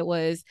God. It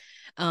was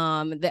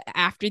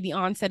after the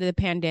onset of the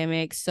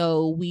pandemic,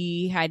 so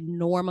we had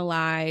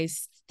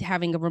normalized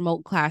having a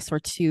remote class or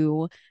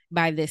two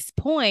by this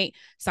point.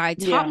 So I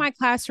taught Yeah. my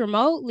class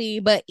remotely,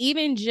 but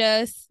even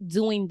just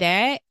doing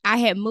that, I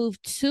had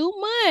moved too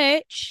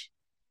much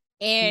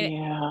and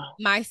Yeah.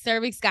 my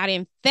cervix got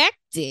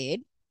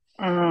infected.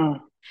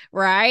 Mm.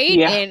 Right.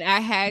 Yeah.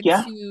 And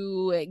Yeah.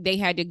 they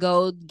had to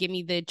go give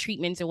me the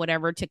treatments or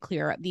whatever to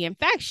clear up the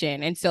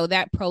infection. And so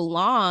that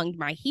prolonged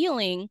my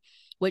healing,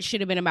 which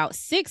should have been about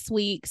 6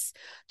 weeks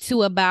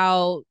to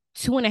about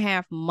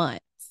 2.5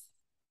 months.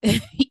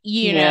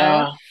 you know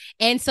Yeah.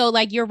 and so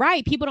like you're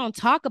right, people don't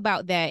talk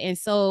about that. And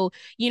so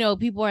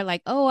people are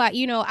like, oh,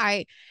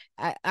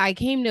 I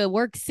came to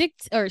work sick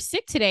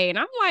today, and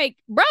I'm like,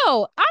 bro,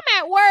 I'm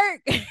at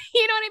work.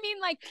 You know what I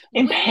mean? Like,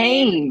 In women,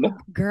 pain.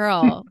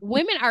 girl,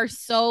 women are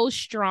so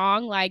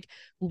strong. Like,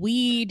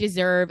 we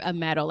deserve a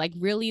medal. Like,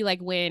 really, like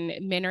when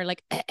men are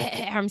like,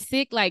 I'm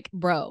sick, like,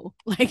 bro,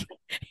 like,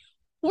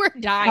 we're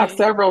Have dying.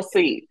 several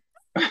seats.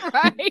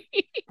 Right.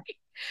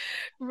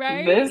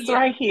 Right. This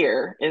right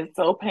here is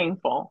so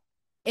painful.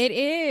 It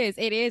is.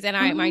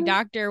 And my Mhm.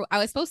 doctor, I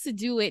was supposed to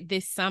do it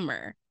this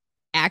summer,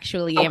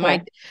 actually. And my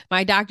Okay.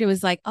 my doctor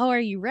was like, "Oh, are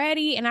you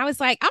ready?" And I was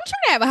like, "I'm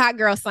trying to have a hot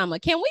girl summer.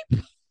 Can we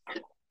push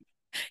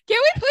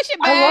it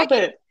I back?" love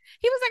it.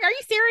 He was like, "Are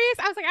you serious?"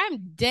 I was like, "I'm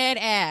dead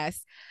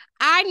ass.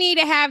 I need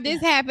to have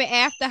this Yeah. happen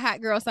after Hot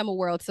Girl Summer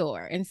World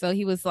Tour." And so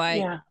he was like,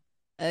 Yeah.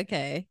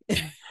 "Okay."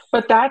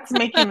 But that's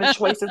making the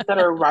choices that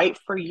are right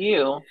for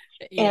you.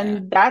 Yeah.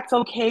 And that's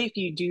okay if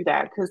you do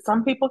that, because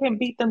some people can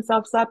beat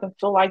themselves up and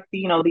feel like,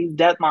 these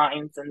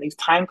deadlines and these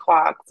time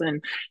clocks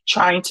and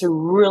trying to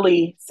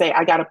really say,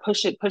 I got to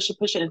push it, push it,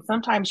 push it. And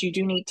sometimes you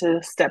do need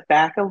to step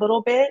back a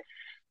little bit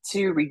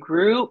to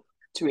regroup,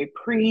 to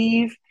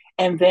reprieve,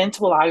 and then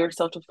to allow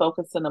yourself to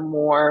focus in a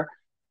more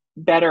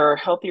better,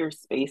 healthier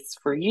space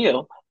for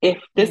you.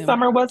 If this Yeah.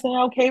 summer wasn't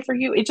okay for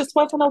you, it just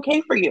wasn't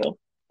okay for you.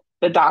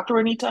 The doctor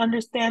will need to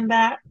understand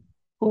that.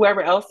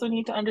 Whoever else will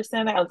need to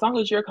understand that, as long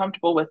as you're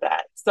comfortable with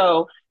that.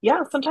 So,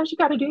 yeah, sometimes you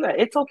got to do that.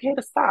 It's okay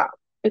to stop.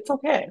 It's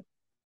okay.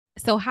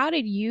 So how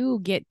did you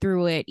get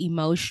through it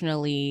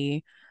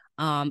emotionally,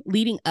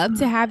 leading up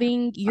to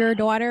having your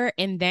daughter?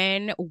 And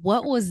then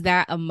what was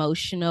that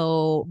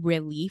emotional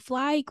relief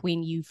like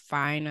when you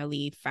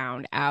finally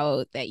found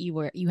out that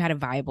you had a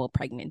viable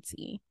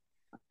pregnancy?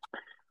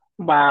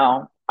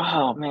 Wow.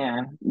 Oh,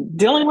 man.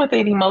 Dealing with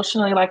it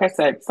emotionally, like I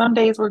said, some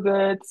days were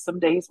good, some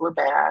days were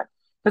bad,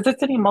 because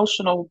it's an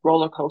emotional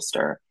roller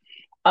coaster.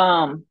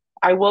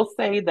 I will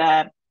say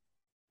that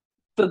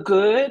the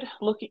good,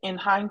 looking in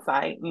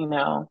hindsight,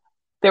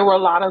 there were a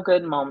lot of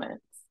good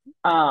moments.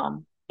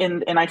 And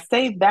I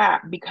say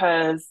that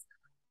because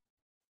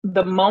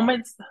the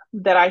moments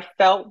that I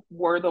felt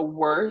were the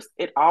worst,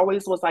 it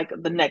always was like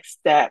the next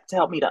step to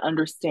help me to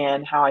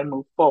understand how I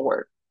move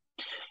forward.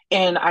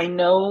 And I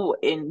know,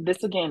 and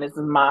this again is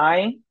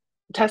my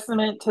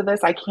testament to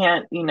this. I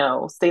can't,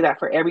 say that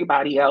for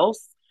everybody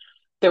else.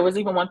 There was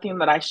even one thing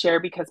that I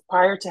shared, because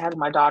prior to having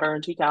my daughter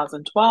in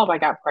 2012, I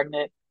got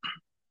pregnant,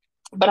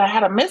 but I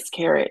had a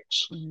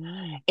miscarriage.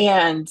 Mm.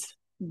 And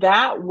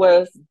that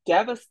was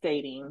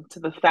devastating, to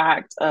the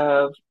fact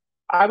of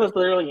I was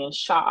literally in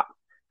shock,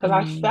 because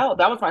I Mm. felt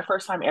that was my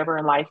first time ever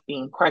in life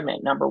being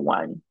pregnant, number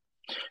one.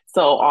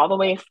 So all the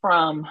way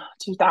from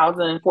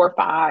 2004,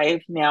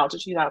 5 now to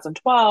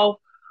 2012,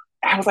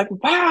 I was like,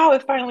 wow,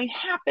 it finally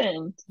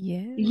happened.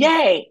 Yes.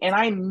 Yay. And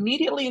I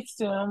immediately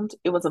assumed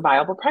it was a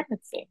viable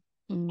pregnancy,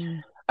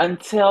 Mm.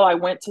 until I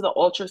went to the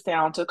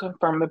ultrasound to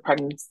confirm the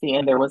pregnancy,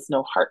 and there was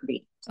no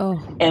heartbeat. Oh.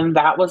 And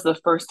that was the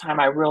first time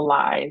I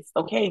realized,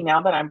 okay,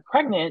 now that I'm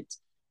pregnant,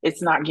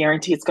 it's not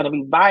guaranteed it's going to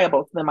be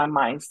viable. So then my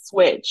mind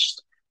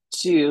switched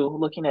to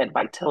looking at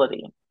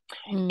vitality.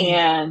 Mm.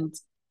 And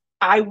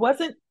I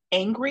wasn't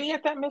angry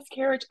at that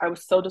miscarriage. I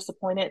was so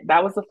disappointed.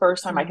 That was the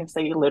first time I can Mm.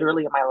 say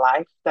literally in my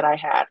life that I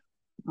had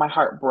my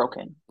heart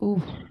broken.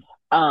 Ooh.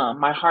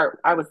 My heart,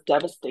 I was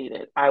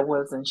devastated. I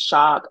was in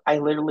shock. I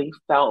literally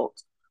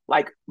felt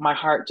like my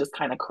heart just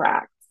kind of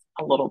cracked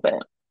a little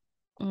bit.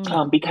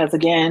 Mm. Because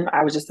again,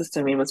 I was just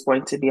assuming it was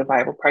going to be a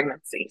viable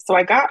pregnancy. So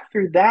I got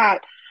through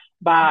that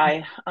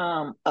by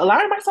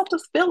allowing myself to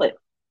feel it.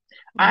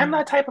 I'm Mm.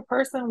 that type of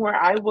person where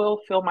I will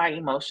feel my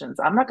emotions.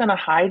 I'm not going to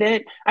hide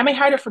it. I may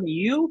hide it from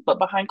you, but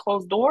behind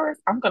closed doors,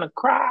 I'm going to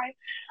cry.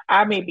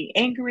 I may be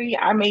angry.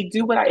 I may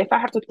do if I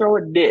have to throw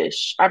a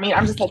dish. I mean,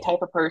 I'm just that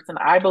type of person.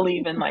 I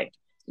believe in like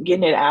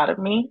getting it out of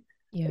me.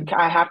 Yeah.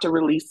 I have to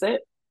release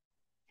it.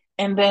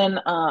 And then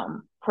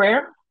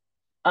prayer,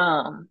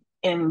 and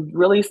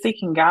really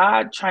seeking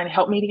God, trying to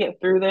help me to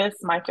get through this.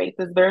 My faith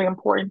is very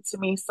important to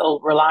me. So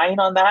relying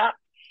on that.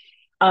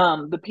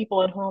 The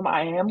people in whom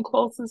I am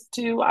closest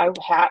to, I've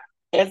had,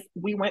 as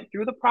we went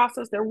through the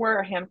process, there were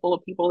a handful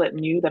of people that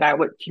knew that I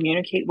would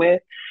communicate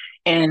with,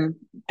 and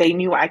they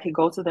knew I could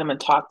go to them and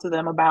talk to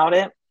them about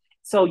it.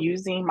 So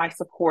using my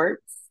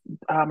supports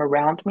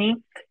around me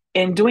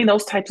and doing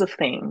those types of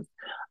things.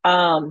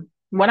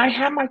 When I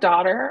had my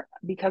daughter,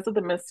 because of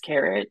the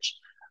miscarriage,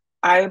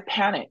 I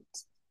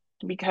panicked,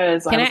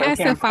 because I Can I was like,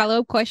 ask okay, a I'm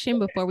follow-up question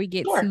before we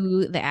get sure.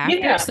 to the after?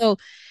 Yeah. So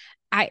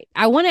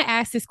I want to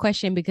ask this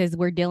question because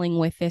we're dealing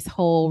with this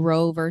whole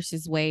Roe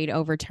versus Wade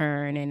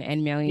overturn,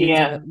 and millions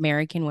of Yeah.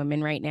 American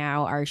women right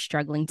now are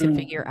struggling to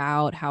figure Mm-hmm.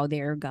 out how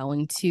they're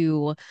going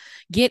to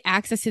get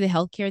access to the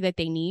healthcare that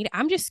they need.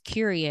 I'm just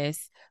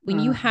curious, when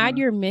you had Mm-hmm.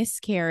 your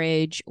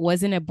miscarriage,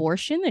 was an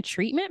abortion the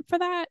treatment for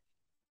that?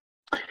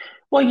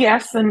 Well,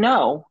 yes and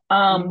no.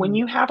 When Mm.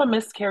 you have a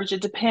miscarriage,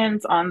 it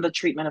depends on the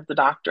treatment of the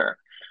doctor.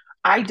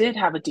 I did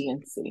have a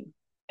DNC,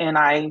 and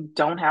I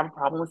don't have a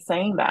problem with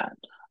saying that.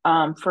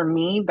 For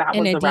me, that And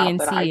was a the route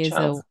that I DNC is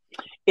chose. a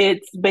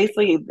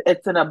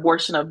It's an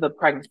abortion of the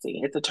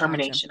pregnancy. It's a gotcha,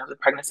 termination of the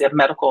pregnancy, a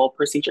medical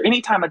procedure.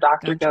 Anytime a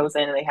doctor gotcha. goes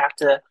in and they have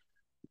to,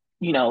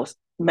 you know,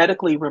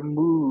 medically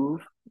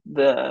remove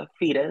the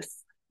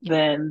fetus, Yeah,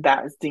 then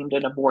that is deemed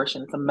an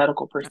abortion. It's a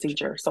medical gotcha.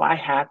 procedure. So I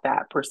had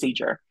that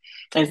procedure.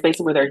 And it's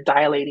basically where they're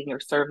dilating your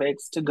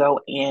cervix to go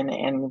in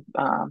and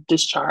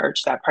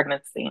discharge that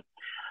pregnancy.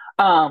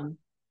 Um,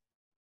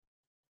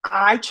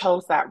 I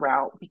chose that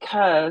route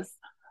because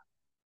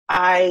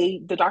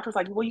the doctor was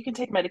like, well, you can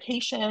take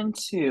medication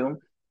to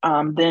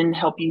then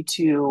help you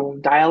to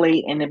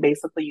dilate, and then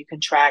basically you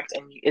contract,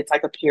 and it's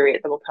like a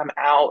period that will come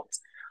out.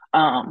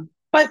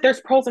 But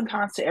there's pros and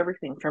cons to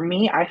everything. For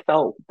me, I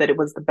felt that it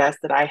was the best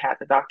that I had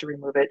the doctor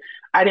remove it.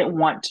 I didn't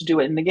want to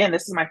do it. And again,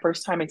 this is my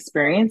first time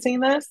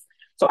experiencing this.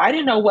 So I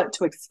didn't know what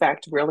to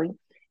expect really.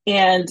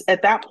 And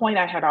at that point,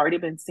 I had already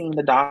been seeing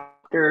the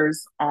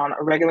doctors on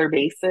a regular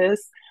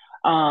basis.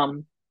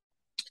 Um,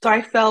 so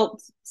I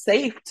felt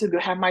safe to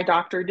have my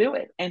doctor do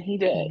it, and he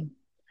did. Mm.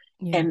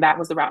 Yeah. And that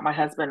was the route my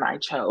husband and I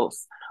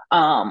chose.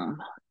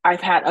 Um,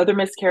 I've had other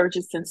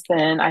miscarriages since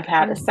then. Ooh. I've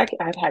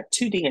had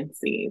two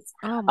DNCs.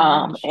 Oh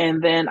my gosh.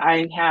 And then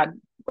I had,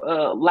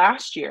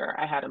 last year,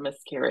 I had a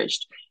miscarriage,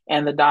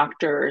 and the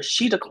doctor,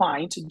 she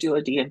declined to do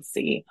a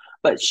DNC,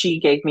 but she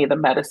gave me the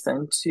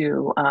medicine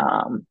to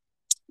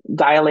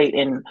dilate,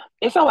 and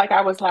it felt like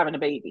I was having a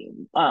baby.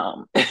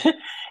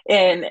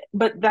 And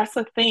but that's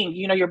the thing,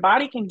 your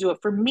body can do it.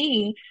 For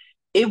me,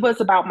 it was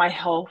about my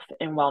health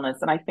and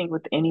wellness. And I think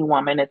with any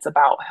woman, it's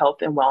about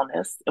health and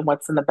wellness and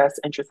what's in the best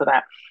interest of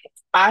that.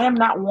 I am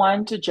not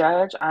one to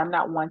judge. I'm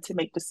not one to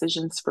make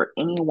decisions for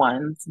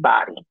anyone's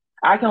body.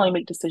 I can only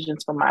make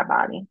decisions for my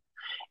body.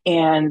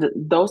 And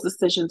those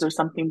decisions are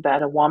something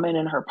that a woman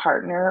and her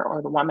partner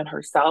or the woman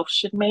herself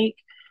should make.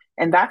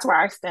 And that's where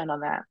I stand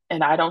on that.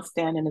 And I don't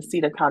stand in a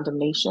seat of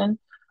condemnation.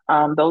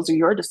 Those are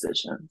your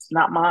decisions,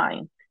 not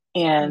mine.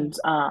 And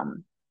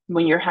Mm.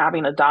 when you're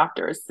having a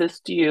doctor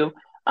assist you,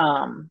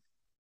 um,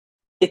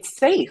 it's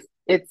safe.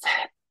 It's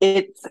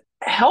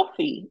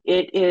healthy.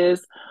 It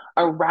is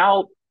a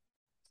route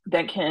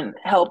that can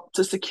help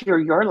to secure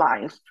your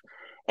life.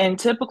 And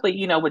typically,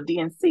 with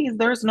DNCs,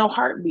 there's no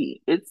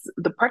heartbeat. It's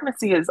the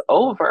pregnancy is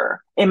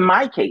over. In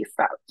my case,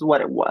 that's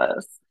what it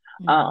was.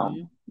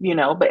 Mhm.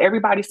 But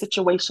everybody's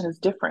situation is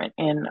different.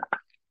 And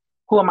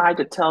who am I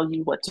to tell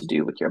you what to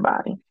do with your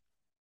body?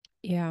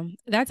 Yeah,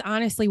 that's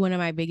honestly one of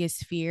my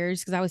biggest fears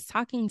because I was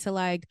talking to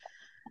like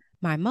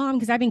my mom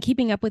because I've been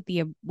keeping up with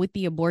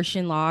the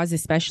abortion laws,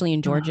 especially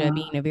in Georgia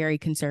being Mm-hmm. a very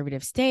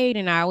conservative state,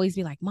 and I always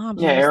be like, "Mom,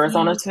 did Yeah, you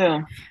Arizona see?"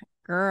 too.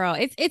 Girl,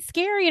 it's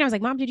scary, and I was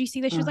like, "Mom, did you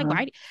see this?" She was like,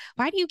 Mm-hmm.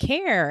 Why do you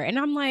care?" And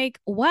I'm like,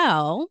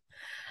 "Well,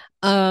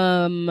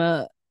 um,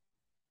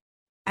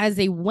 as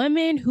a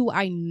woman who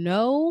I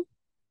know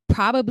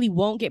probably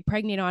won't get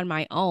pregnant on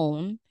my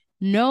own.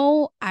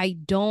 No, I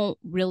don't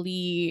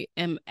really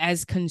am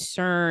as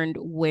concerned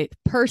with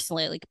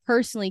personally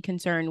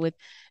concerned with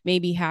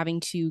maybe having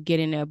to get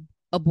an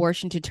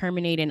abortion to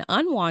terminate an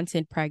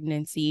unwanted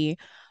pregnancy.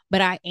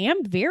 But I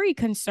am very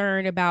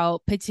concerned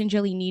about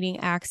potentially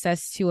needing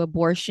access to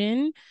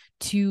abortion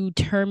to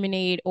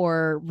terminate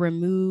or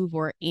remove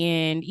or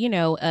end,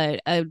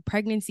 a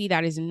pregnancy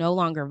that is no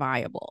longer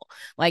viable.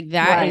 Like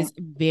that Right. is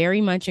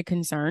very much a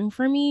concern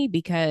for me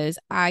because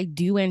I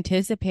do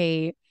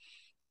anticipate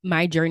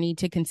my journey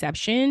to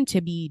conception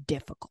to be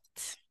difficult.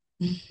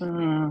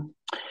 Mm.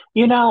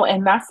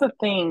 And that's the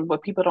thing,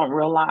 what people don't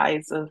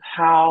realize is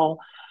how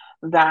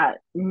that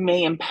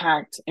may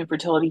impact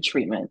infertility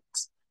treatment.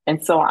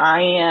 And so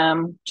I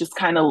am just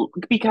kind of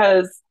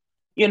because,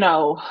 you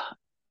know,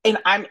 and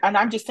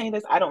I'm just saying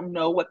this, I don't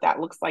know what that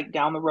looks like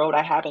down the road.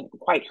 I haven't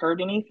quite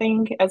heard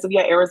anything as of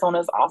yet. Arizona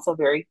is also a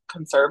very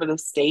conservative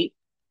state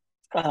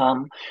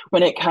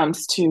when it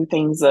comes to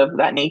things of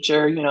that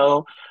nature,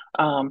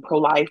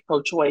 pro-life,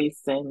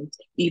 pro-choice, and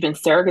even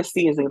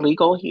surrogacy is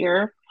illegal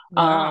here.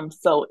 Wow.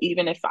 So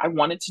even if I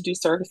wanted to do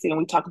surrogacy, and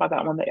we talk about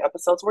that in one of the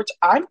episodes, which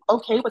I'm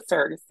okay with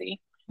surrogacy.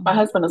 My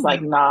husband is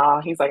like, Ooh.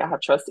 nah. He's like, I have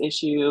trust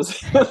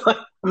issues. Like,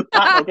 I'm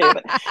not okay with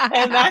it.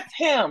 And that's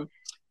him.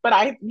 But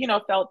I,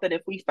 felt that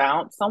if we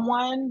found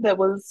someone that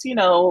was,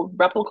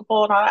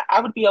 replicable and all that,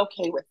 I would be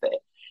okay with it.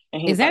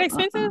 And Is he's that like,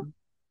 expensive? mm-mm.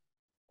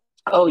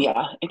 Oh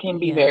yeah, it can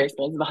be Yeah. very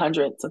expensive, the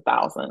hundreds of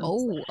thousands.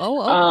 Okay.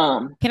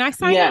 Um, Can I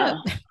sign yeah,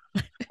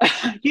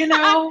 up? you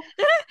know,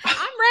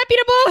 I'm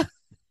reputable.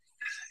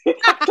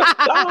 I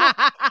don't know.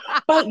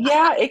 But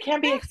yeah, it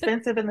can be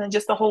expensive, and then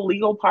just the whole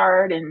legal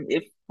part, and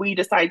if we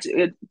decide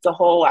it's a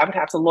whole, I would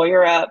have to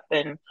lawyer up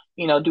and,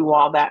 do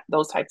all that,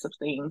 those types of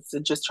things to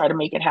just try to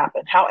make it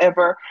happen.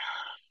 However,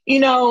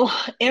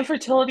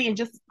 infertility and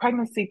just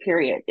pregnancy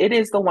period, it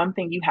is the one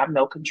thing you have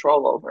no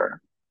control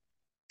over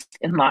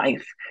in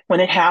life.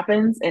 When it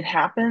happens, it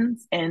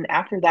happens. And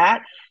after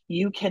that,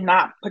 you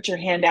cannot put your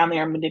hand down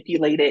there and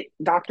manipulate it.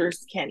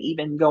 Doctors can't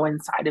even go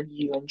inside of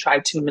you and try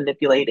to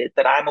manipulate it,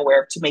 that I'm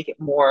aware of, to make it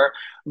more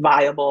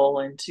viable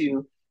and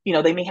to,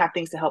 they may have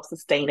things to help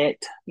sustain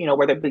it,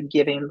 where they've been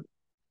giving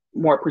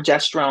more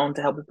progesterone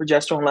to help with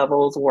progesterone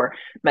levels or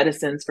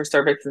medicines for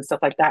cervix and stuff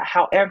like that.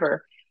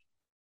 However,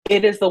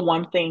 it is the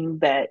one thing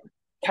that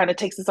kind of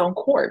takes its own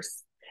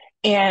course.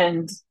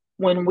 And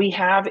when we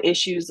have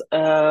issues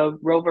of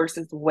Roe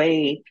versus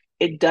Wade,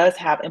 it does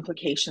have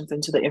implications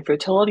into the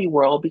infertility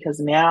world,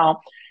 because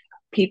now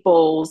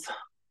people's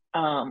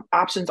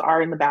options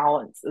are in the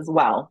balance as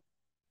well.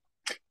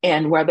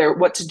 And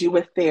what to do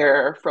with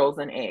their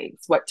frozen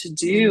eggs, what to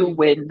do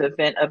when the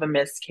event of a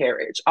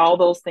miscarriage, all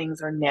those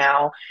things are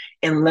now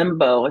in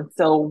limbo. And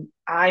so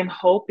I'm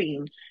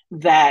hoping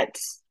that,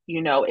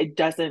 it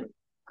doesn't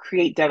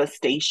create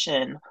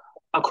devastation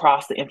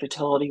across the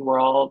infertility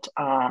world.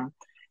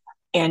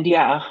 And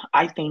yeah,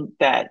 I think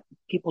that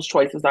people's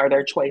choices are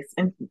their choice.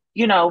 And,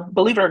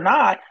 believe it or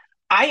not,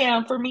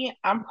 I'm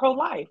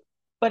pro-life,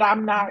 but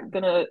I'm not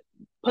going to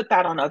put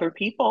that on other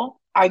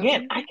people.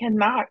 Again, I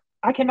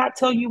cannot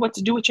tell you what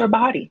to do with your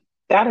body.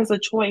 That is a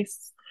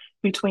choice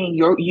between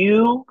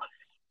you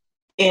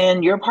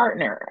and your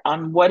partner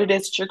on what it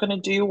is that you're going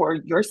to do, or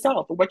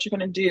yourself, or what you're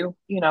going to do,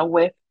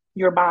 with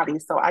your body.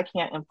 So I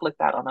can't inflict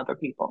that on other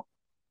people.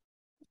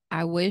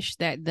 I wish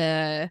that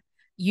the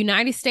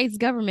United States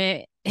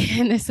government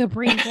and the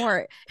Supreme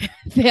Court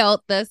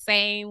felt the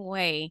same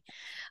way.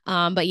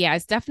 But yeah,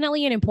 it's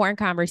definitely an important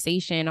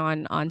conversation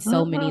on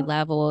so many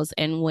levels.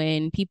 And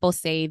when people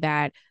say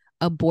that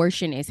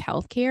abortion is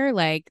healthcare,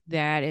 like,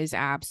 that is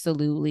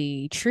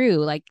absolutely true.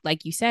 Like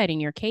you said, in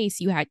your case,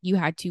 you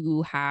had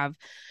to have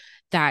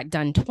that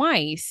done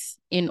twice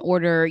in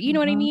order, you know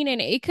what I mean? And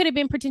it could have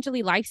been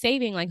potentially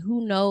life-saving. Like,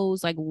 who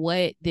knows, like,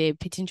 what the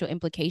potential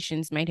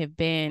implications might have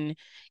been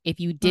if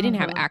you didn't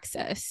have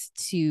access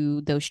to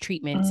those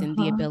treatments and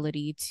the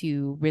ability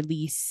to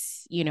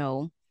release,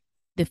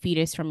 the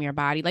fetus from your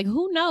body. Like,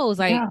 who knows?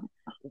 Like,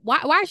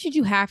 why should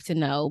you have to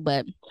know?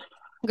 But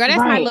girl, that's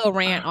my little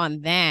rant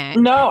on that.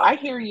 No, I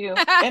hear you.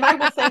 And I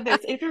will say this,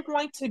 if you're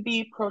going to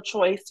be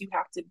pro-choice,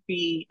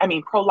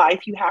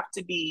 pro-life, you have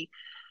to be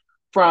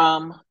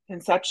from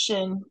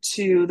conception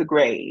to the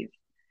grave,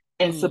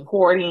 and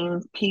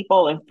supporting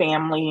people and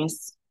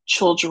families,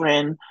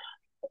 children,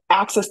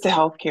 access to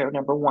healthcare,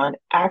 number one,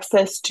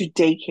 access to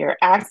daycare,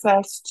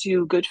 access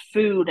to good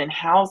food and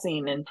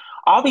housing, and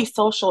all these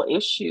social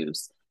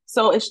issues.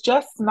 So it's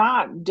just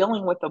not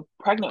dealing with a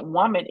pregnant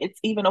woman. It's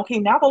even, okay,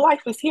 now the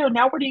life is here.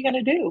 Now what are you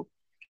going to do?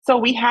 So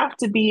we have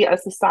to be a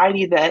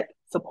society that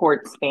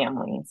supports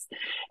families.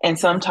 And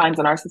sometimes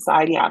in our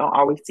society, I don't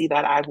always see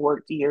that. I've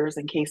worked years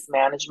in case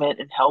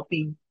management and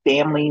helping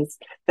families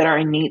that are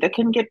in need, that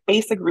can get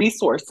basic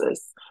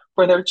resources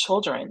for their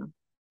children,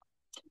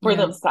 for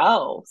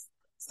themselves.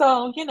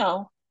 So,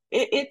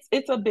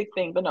 it's a big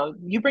thing. But no,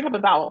 you bring up a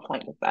valid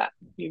point with that.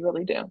 You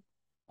really do.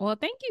 Well,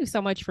 thank you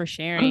so much for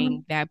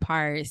sharing that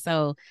part.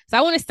 So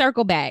I want to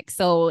circle back.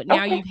 So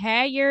now you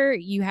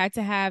had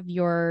to have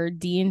your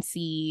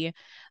DNC,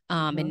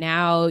 and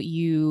now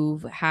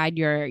you've had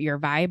your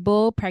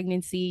viable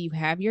pregnancy, you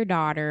have your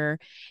daughter,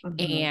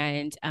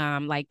 and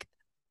like,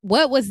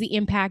 what was the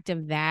impact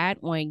of that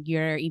on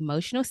your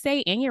emotional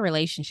state and your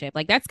relationship?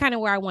 Like, that's kind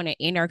of where I want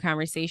to end our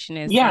conversation,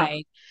 is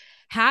like,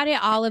 how did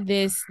all of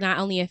this not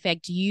only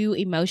affect you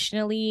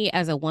emotionally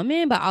as a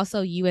woman, but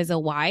also you as a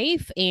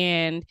wife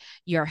and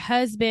your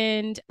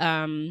husband,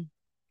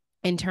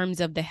 in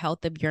terms of the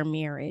health of your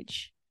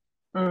marriage?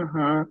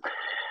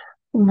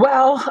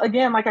 Well,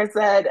 again, like I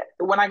said,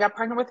 when I got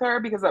pregnant with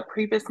her, because of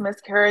previous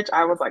miscarriage,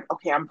 I was like,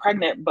 okay, I'm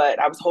pregnant, but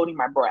I was holding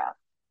my breath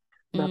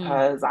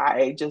because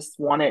I just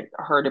wanted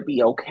her to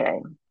be okay.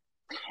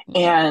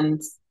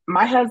 And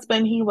my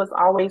husband, he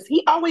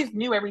always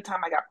knew every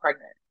time I got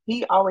pregnant.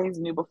 He always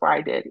knew before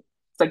I did.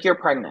 It's like, you're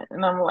pregnant.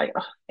 And I'm like,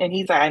 ugh. And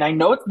he's like, and I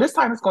know this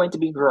time it's going to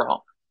be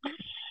girl.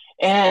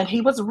 And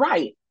he was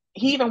right.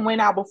 He even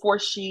went out before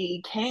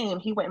she came.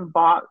 He went and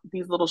bought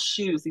these little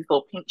shoes, these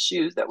little pink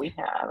shoes that we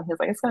have. And he's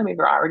like, it's going to be a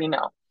girl. I already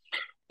know.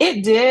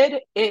 It did.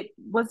 It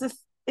was this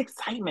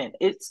excitement.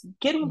 It's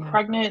getting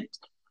pregnant.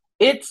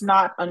 It's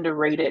not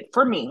underrated.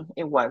 For me,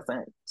 it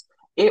wasn't.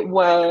 It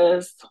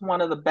was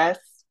one of the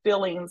best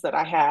feelings that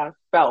I have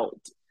felt.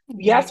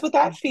 Yes, with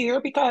that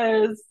fear,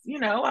 because,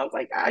 I was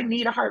like, I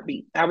need a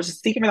heartbeat. I was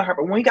just seeking for the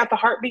heartbeat. When we got the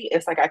heartbeat,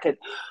 it's like I could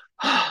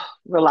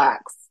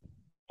relax.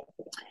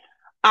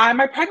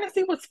 My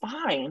pregnancy was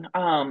fine.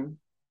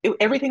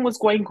 Everything was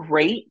going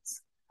great.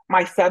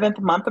 My 7th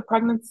month of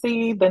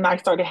pregnancy, then I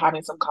started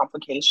having some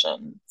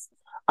complications.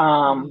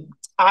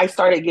 I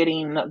started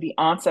getting the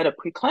onset of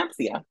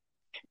preeclampsia,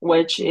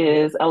 which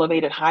is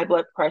elevated high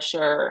blood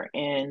pressure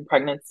in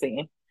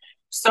pregnancy.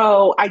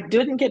 So I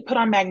didn't get put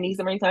on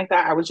magnesium or anything like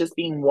that. I was just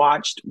being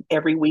watched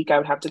every week. I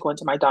would have to go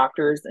into my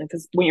doctor's, and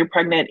because when you're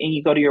pregnant and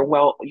you go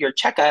to your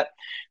checkup,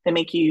 they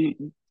make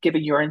you give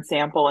a urine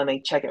sample and they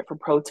check it for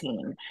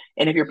protein.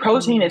 And if your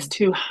protein is Mm.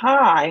 too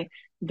high,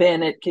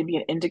 then it can be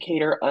an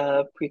indicator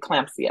of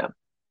preeclampsia.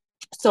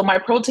 So my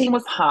protein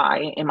was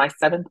high in my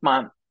 7th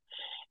month,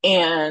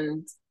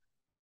 and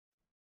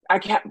I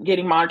kept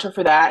getting monitored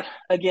for that.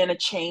 Again, a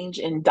change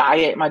in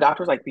diet. My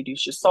doctor was like,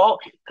 reduce your salt.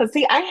 Because,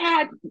 see, I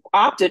had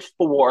opted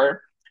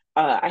for,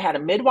 I had a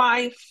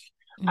midwife,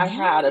 I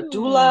had a Mm.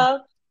 doula.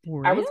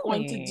 I was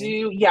going to Really?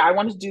 do, yeah, I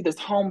wanted to do this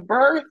home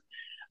birth.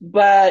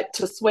 But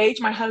to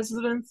assuage my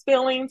husband's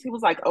feelings, he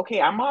was like,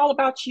 okay, I'm all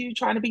about you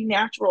trying to be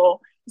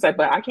natural. He's like,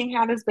 but I can't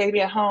have this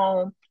baby at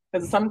home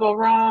because if something go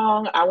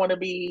wrong, I want to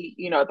be,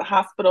 at the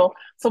hospital.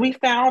 So we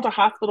found a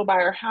hospital by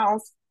our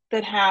house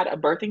that had a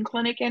birthing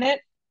clinic in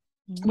it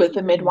with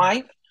a Mm.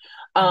 midwife.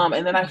 And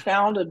then I Nice.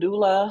 found a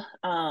doula,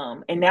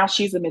 and now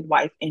she's a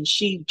midwife, and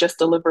she just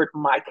delivered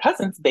my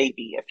cousin's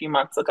baby a few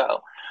months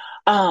ago.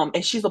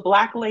 And she's a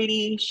Black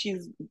lady.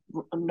 She's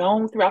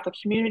known throughout the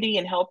community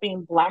and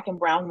helping Black and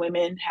Brown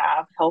women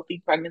have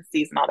healthy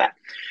pregnancies and all that.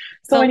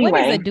 So So what is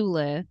a anyway,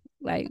 doula?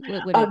 Like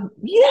what would it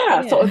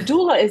yeah, so yeah. a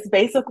doula is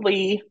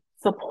basically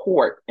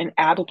support and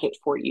advocate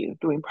for you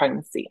during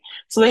pregnancy.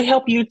 So they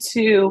help you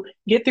to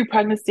get through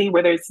pregnancy,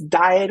 whether it's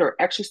diet or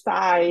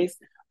exercise,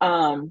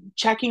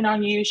 checking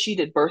on you. She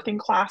did birthing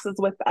classes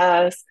with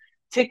us.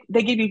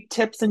 They give you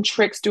tips and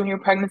tricks during your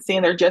pregnancy,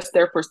 and they're just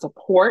there for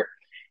support.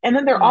 And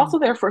then they're Mm. also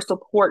there for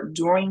support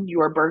during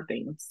your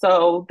birthing.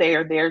 So they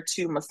are there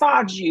to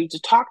massage you, to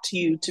talk to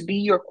you, to be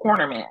your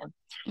corner man,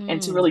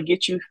 and to Mm. really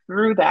get you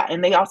through that.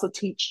 And they also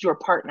teach your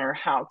partner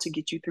how to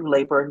get you through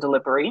labor and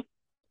delivery.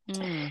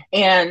 Mm.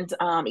 And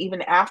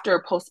even after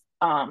post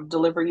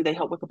delivery, they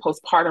help with the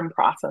postpartum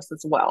process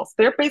as well. So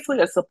they're basically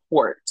a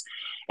support,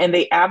 and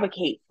they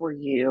advocate for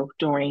you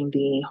during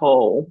the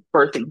whole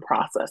birthing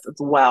process as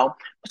well.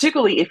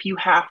 Particularly if you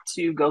have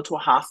to go to a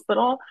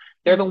hospital,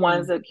 they're the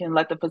ones Mm. that can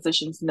let the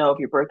physicians know of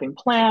your birthing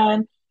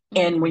plan.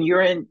 And Mm. when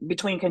you're in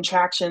between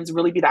contractions,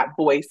 really be that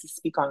voice to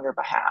speak on your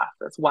behalf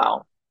as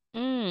well.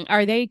 Mm.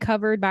 Are they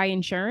covered by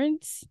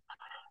insurance?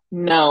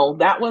 No,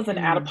 that wasn't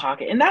out of Mm.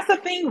 pocket. And that's the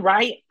thing,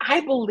 right?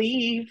 I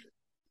believe,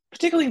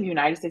 particularly in the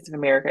United States of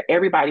America,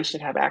 everybody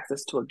should have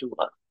access to a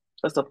doula,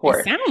 a It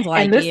support. sounds And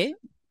like this, it.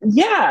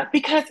 yeah,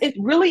 because it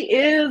really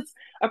is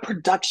a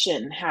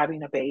production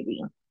having a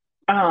baby.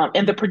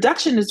 And the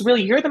production is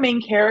really, you're the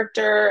main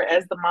character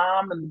as the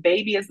mom, and the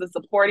baby is the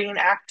supporting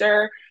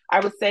actor,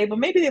 I would say, but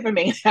maybe they have a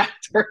main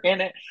actor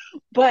in it.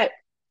 But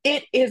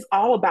it is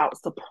all about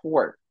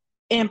support.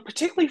 And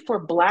particularly for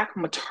Black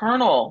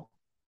maternal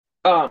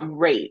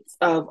rates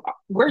of Mm.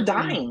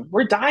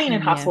 we're dying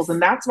in hospitals,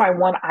 and Yes. that's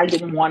why I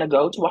didn't want to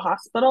go to a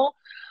hospital,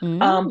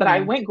 but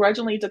I Mm. went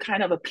grudgingly to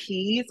kind of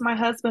appease my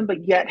husband,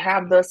 but yet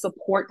have the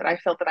support that I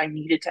felt that I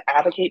needed to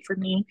advocate for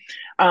me,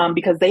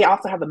 because they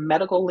also have the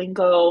medical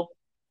lingo.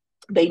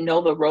 They know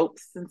the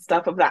ropes and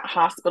stuff of that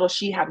hospital.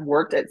 She had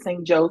worked at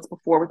St. Joe's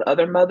before with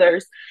other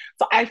mothers,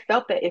 so I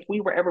felt that if we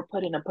were ever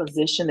put in a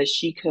position that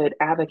she could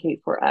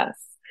advocate for us,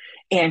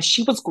 and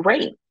she was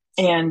great.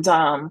 And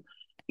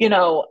you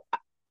know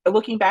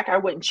looking back, I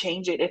wouldn't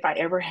change it. If I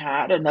ever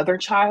had another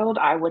child,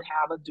 I would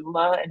have a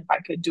doula. And if I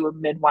could do a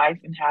midwife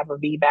and have a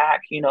VBAC,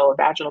 a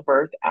vaginal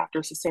birth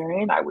after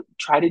cesarean, I would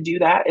try to do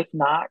that. If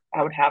not,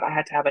 I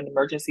had to have an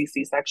emergency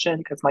C-section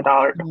because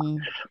Mm.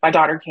 my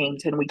daughter came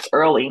 10 weeks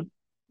early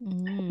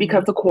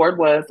because Mm. the cord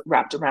was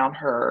wrapped around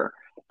her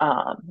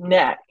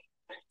neck.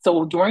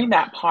 So during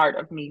that part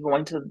of me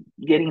going to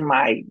getting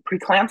my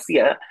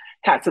preeclampsia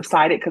had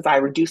subsided because I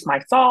reduced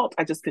my salt.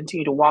 I just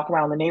continued to walk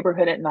around the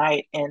neighborhood at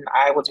night, and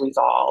I was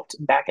resolved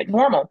back at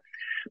normal.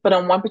 But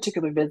on one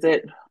particular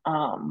visit,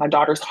 my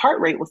daughter's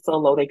heart rate was so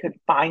low they couldn't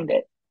find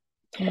it.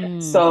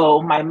 Mm.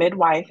 So my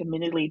midwife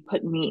immediately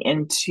put me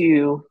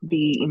into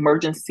the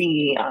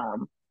emergency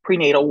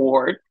prenatal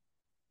ward,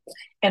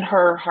 and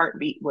her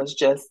heartbeat was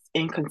just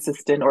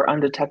inconsistent or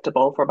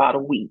undetectable for about a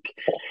week.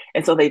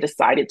 And so they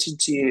decided to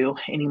do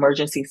an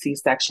emergency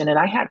C-section. And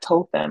I had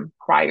told them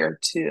prior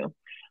to,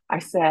 I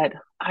said,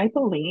 I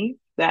believe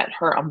that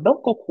her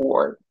umbilical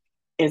cord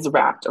is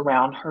wrapped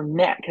around her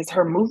neck because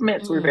her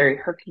movements were Mm. very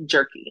herky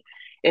jerky.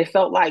 It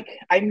felt like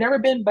I've never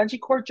been bungee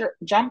cord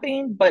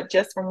jumping, but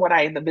just from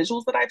the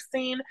visuals that I've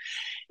seen,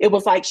 it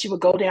was like she would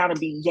go down and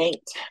be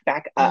yanked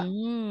back up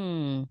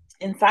Mm.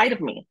 inside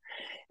of me.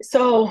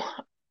 So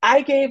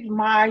I gave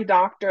my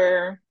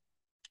doctor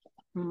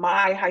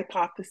my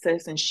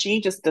hypothesis, and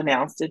she just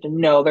denounced it. And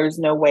no, there's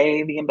no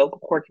way the umbilical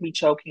cord can be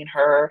choking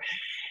her.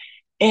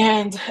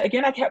 And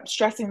again, I kept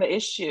stressing the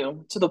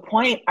issue to the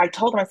point I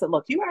told them, I said,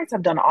 look, you guys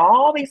have done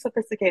all these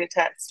sophisticated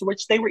tests,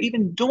 which they were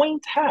even doing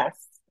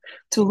tests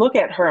to look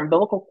at her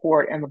umbilical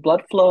cord and the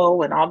blood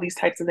flow and all these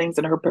types of things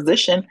in her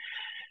position.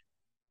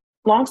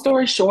 Long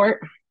story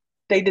short,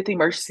 they did the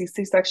emergency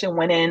C-section,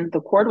 went in, the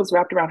cord was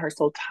wrapped around her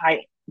so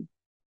tight,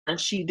 and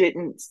she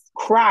didn't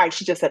cry.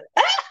 She just said,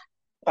 ah,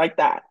 like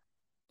that.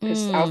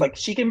 Because I was Mm. like,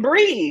 she can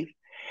breathe.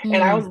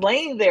 And I Mm. was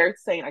laying there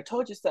saying, I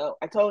told you so.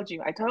 I told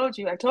you, I told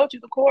you, I told you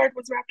the cord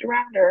was wrapped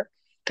around her.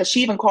 Because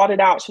she even called it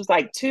out. She was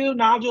like, 2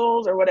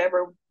 nodules or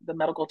whatever the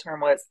medical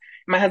term was.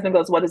 My husband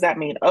goes, what does that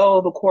mean?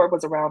 Oh, the cord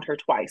was around her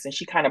twice. And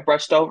she kind of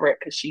brushed over it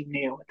because she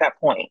knew at that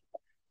point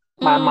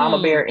my mama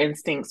bear Mm.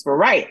 instincts were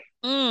right.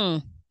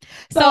 Mm.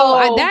 So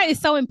So, that is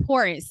so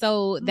important.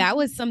 So that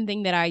was mhm,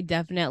 something that I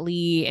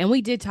definitely, and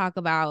we did talk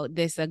about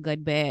this a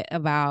good bit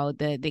about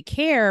the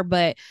care,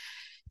 but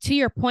to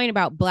your point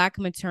about Black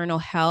maternal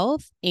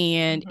health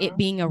and it mhm,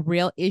 being a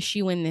real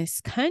issue in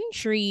this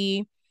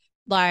country,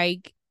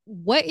 like,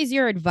 what is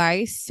your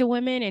advice to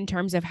women in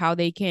terms of how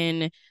they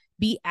can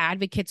be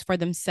advocates for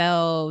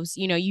themselves?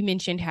 You know, you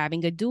mentioned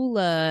having a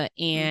doula,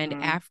 and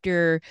mhm,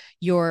 after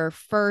your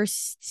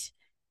first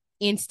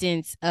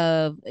instance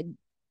of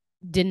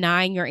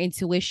denying your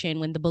intuition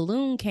when the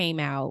balloon came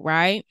out,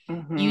 right?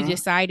 You mhm,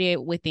 decided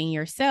within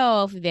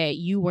yourself that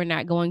you were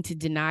not going to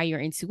deny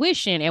your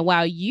intuition. And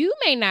while you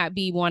may not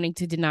be wanting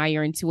to deny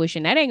your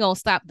intuition, that ain't going to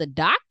stop the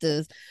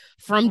doctors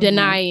from mhm,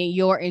 denying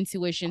your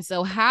intuition.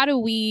 So, how do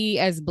we,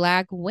 as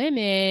Black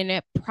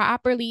women,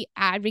 properly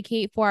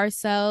advocate for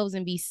ourselves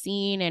and be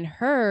seen and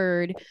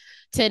heard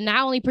to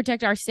not only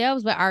protect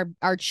ourselves, but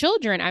our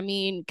children? I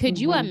mean, could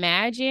you mhm,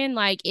 imagine,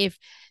 like, if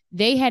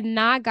they had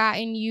not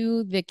gotten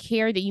you the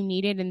care that you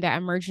needed in that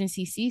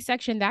emergency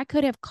C-section, that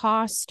could have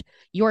cost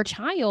your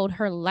child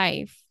her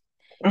life.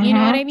 You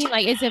know what I mhm. mean?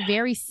 Like, it's a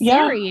very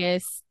Yeah,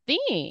 serious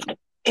thing.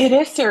 it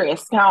is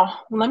serious. Now,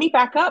 let me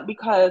back up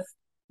because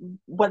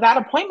with that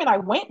appointment I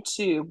went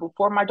to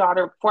before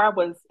I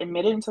was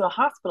admitted into the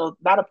hospital,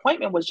 that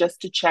appointment was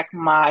just to check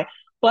my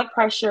blood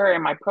pressure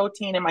and my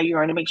protein and my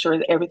urine to make sure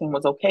that everything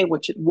was okay,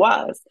 which it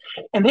was.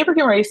 And they were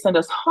getting ready to send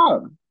us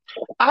home.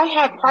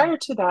 Prior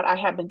to that, I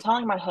had been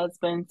telling my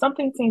husband,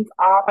 something seems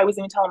off. I was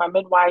even telling my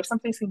midwife,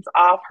 something seems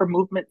off. Her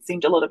movement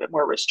seemed a little bit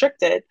more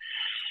restricted.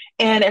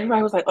 And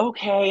everybody was like,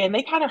 okay. And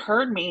they kind of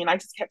heard me, and I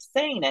just kept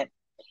saying it.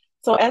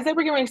 So as they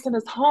were getting ready to send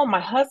us home,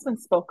 my husband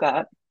spoke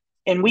up,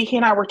 and he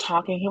and I were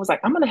talking. He was like,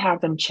 I'm going to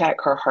have them check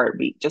her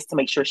heartbeat just to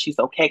make sure she's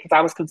okay, because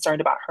I was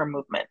concerned about her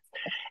movements.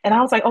 And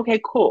I was like, okay,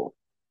 cool.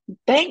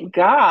 Thank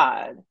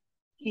God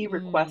he Mm,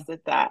 requested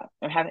that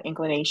and had an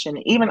inclination.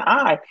 Even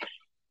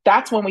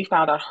that's when we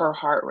found out her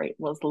heart rate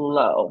was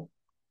low.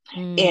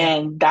 mm,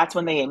 And that's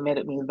when they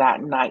admitted me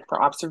that night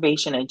for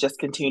observation and just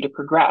continued to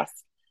progress.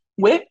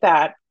 With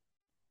that,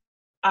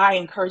 I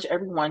encourage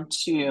everyone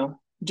to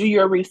do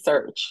your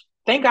research.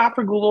 Thank God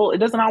for Google. It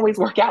doesn't always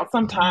work out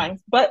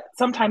sometimes, but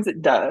sometimes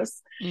it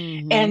does.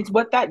 mm-hmm, And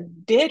what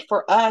that did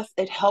for us,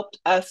 it helped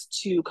us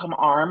to come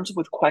armed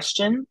with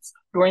questions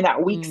during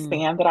that week mm.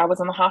 span that I was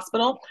in the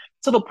hospital,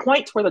 to the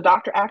point where the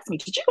doctor asked me,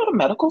 did you go to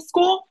medical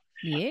school?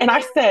 Yeah. And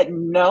I said,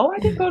 no, I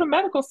didn't go to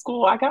medical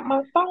school. I got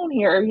my phone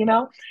here.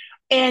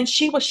 And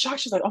she was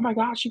shocked. She's like, oh my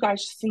gosh, you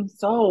guys just seem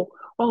so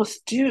well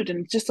astute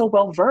and just so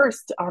well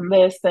versed on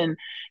this. And,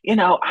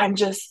 I'm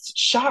just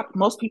shocked.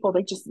 Most people,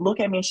 they just look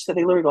at me, and she said,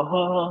 they literally go,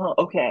 oh,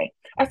 okay.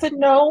 I said,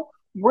 no,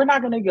 we're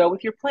not going to go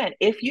with your plan.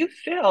 If you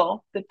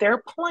feel that their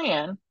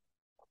plan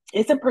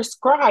isn't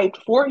prescribed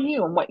for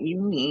you and what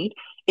you need,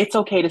 it's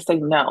okay to say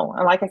no.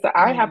 And like I said,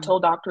 I have Mm,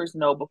 told doctors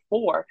no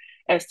before.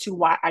 As to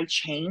why I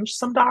changed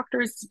some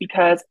doctors,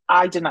 because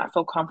I did not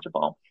feel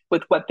comfortable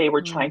with what they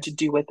were trying mm, to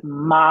do with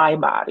my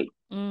body.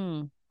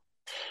 mm,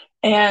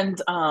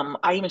 And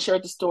I even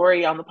shared the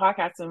story on the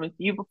podcast and with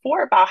you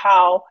before about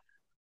how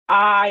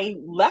I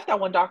left that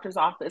one doctor's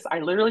office.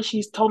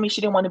 She told me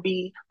she didn't want to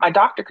be my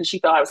doctor because she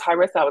felt I was high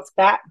risk. I was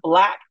fat,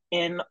 Black,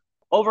 and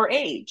over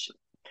age.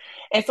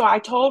 And so I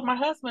told my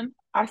husband,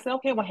 I said,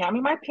 okay, well, hand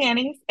me my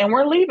panties and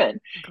we're leaving.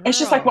 And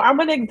she's like, well, girl. I'm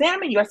going to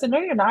examine you. I said, no,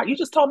 you're not. You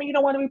just told me you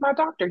don't want to be my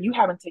doctor. You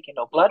haven't taken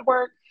no blood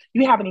work.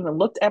 You haven't even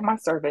looked at my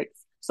cervix.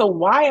 So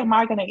why am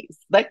I going to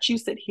let you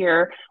sit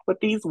here with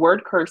these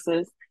word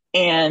curses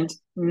and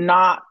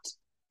not,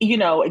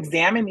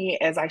 examine me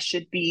as I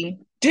should be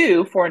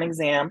due for an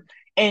exam?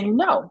 And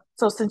no.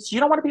 So since you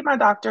don't want to be my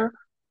doctor,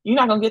 you're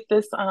not going to get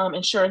this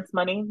insurance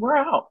money. We're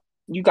out.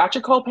 You got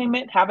your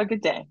copayment. Have a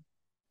good day.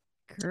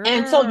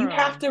 And so you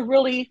have Girl. to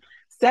really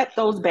set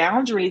those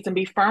boundaries and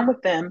be firm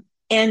with them,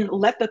 and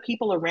let the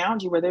people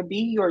around you, whether it be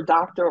your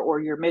doctor or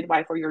your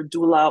midwife or your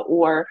doula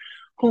or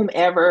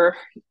whomever,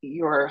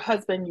 your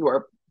husband,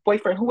 your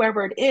boyfriend,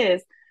 whoever it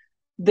is,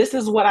 this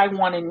is what I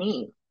want to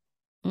need.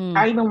 Mm,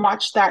 I even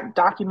watched that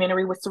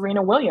documentary with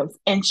Serena Williams,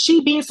 and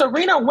she being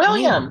Serena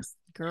ooh, Williams,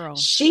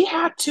 girl. she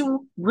had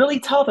to really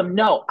tell them,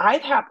 no,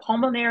 I've had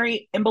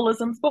pulmonary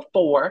embolisms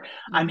before.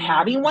 I'm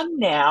having Mm, one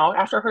now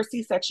after her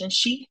C-section.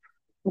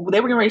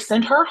 They were going to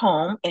send her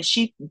home, and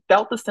she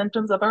felt the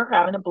symptoms of her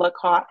having a blood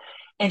clot,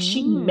 and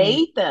she mm,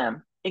 made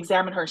them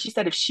examine her. She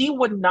said if she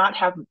would not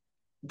have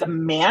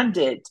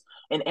demanded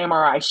an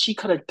MRI, she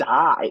could have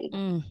died.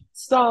 mm.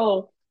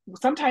 So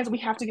sometimes we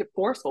have to get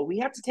forceful. We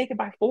have to take it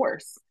by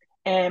force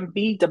and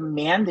be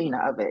demanding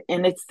of it.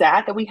 And it's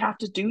sad that we have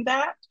to do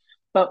that,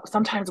 but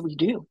sometimes we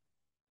do.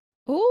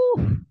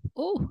 Ooh.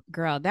 Oh,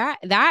 girl, that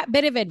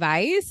bit of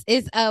advice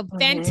is a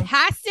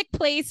fantastic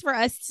place for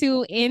us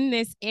to end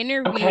this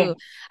interview. Okay.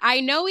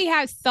 I know we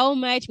have so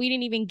much. We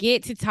didn't even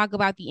get to talk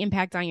about the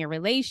impact on your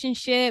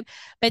relationship,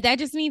 but that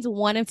just means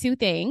one of two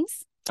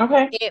things.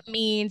 Okay. It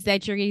means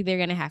that you're either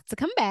going to have to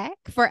come back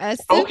for us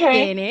to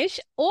Okay. finish,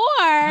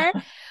 or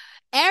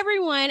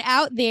everyone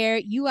out there,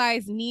 you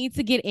guys need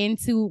to get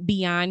into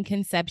Beyond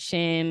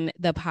Conception,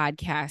 the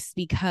podcast,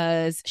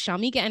 because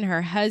Shalmeka and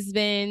her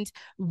husband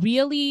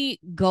really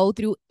go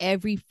through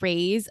every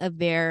phase of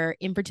their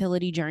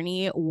infertility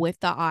journey with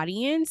the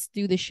audience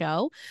through the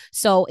show.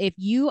 So if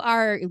you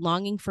are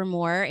longing for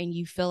more and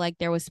you feel like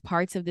there was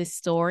parts of this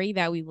story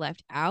that we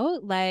left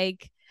out,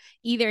 like,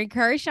 either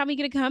encourage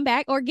Shalmeka to come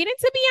back or get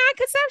into Beyond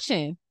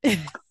Conception.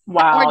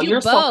 Wow, or do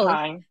you're both. so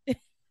kind.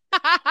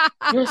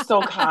 You're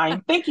so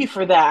kind. Thank you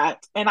for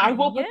that. And I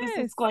will put this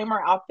Yes.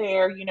 disclaimer out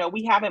there. You know,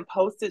 we haven't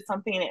posted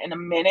something in a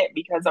minute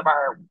because of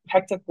our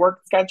hectic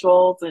work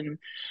schedules and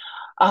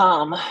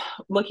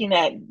looking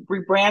at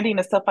rebranding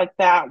and stuff like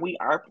that. We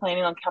are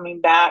planning on coming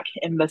back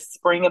in the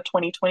spring of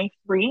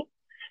 2023.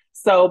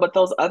 So, but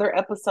those other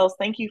episodes,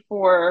 thank you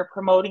for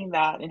promoting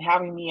that and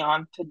having me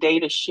on today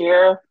to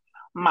share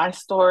my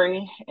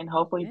story and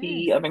hopefully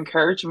be Yes. of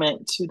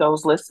encouragement to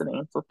those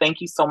listening. So,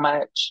 thank you so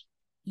much.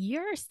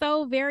 You're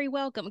so very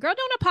welcome. Girl,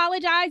 don't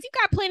apologize. You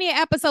got plenty of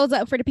episodes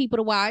up for the people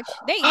to watch.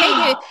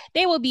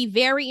 They will be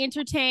very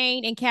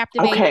entertained and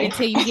captivated Okay.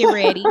 until you get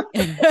ready.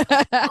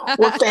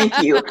 Well,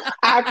 thank you.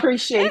 I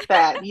appreciate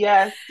that.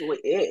 Yes,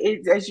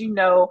 as you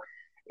know,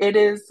 it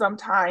is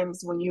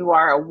sometimes when you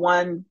are a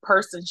one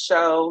person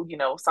show, you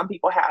know, some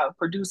people have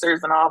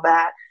producers and all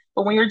that.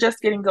 But when you're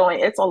just getting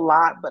going, it's a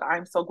lot. But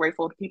I'm so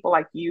grateful to people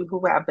like you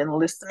who have been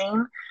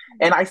listening.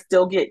 And I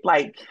still get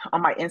like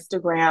on my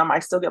Instagram, I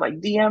still get like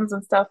DMs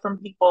and stuff from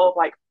people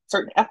like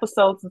certain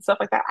episodes and stuff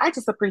like that. I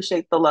just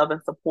appreciate the love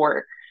and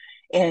support.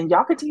 And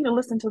y'all continue to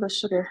listen to the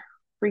Sugar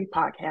Free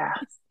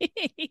Podcast.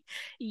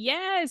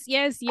 Yes,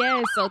 yes,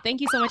 yes. So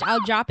thank you so much.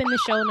 I'll drop in the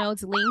show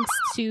notes links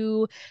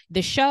to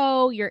the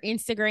show, your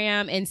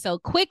Instagram. And so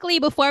quickly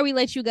before we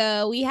let you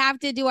go, we have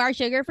to do our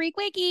sugar-free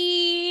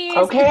quickies.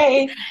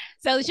 Okay.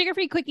 So the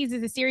sugar-free quickies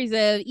is a series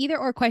of either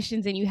or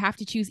questions, and you have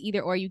to choose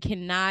either or. You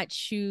cannot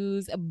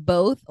choose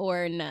both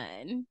or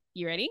none.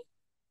 You ready?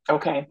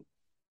 Okay.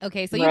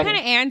 Okay, so you kind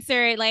of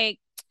answer it like,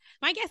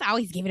 I guess I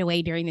always give it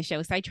away during the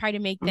show, so I try to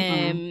make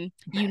them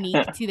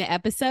unique to the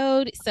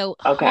episode. So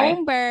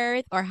home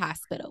birth or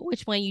hospital,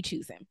 which one you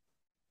choosing?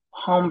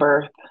 Home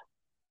birth.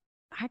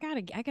 I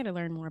gotta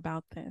learn more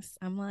about this.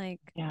 I'm like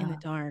in the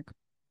dark.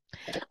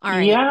 All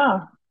right.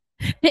 Yeah.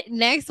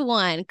 Next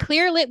one,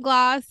 clear lip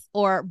gloss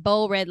or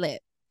bold red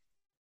lip?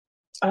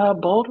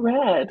 Bold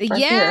red. Right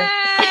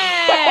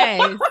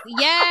Yes.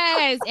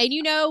 Yes. And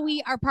you know,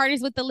 we are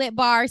partners with the Lip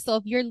Bar. So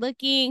if you're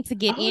looking to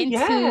get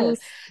into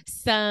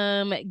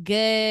some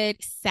good,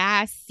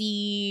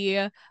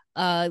 sassy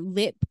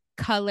lip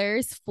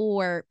colors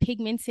for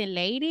pigmented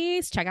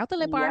ladies, check out the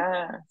Lip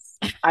Bar.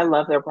 Yes. I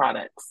love their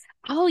products.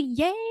 Oh,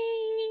 yay.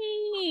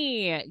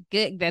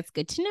 Good. That's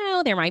good to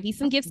know. There might be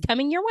some gifts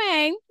coming your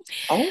way.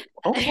 Oh,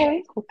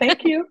 okay. Well,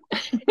 thank you.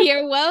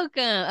 You're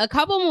welcome. A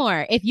couple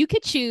more. If you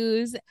could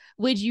choose,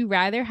 would you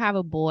rather have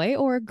a boy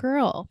or a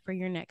girl for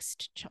your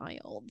next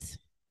child?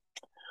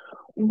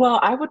 Well,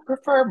 I would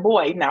prefer a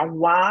boy. Now,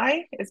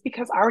 why? It's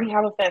because I already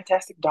have a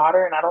fantastic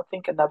daughter, and I don't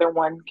think another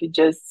one could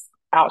just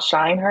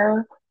outshine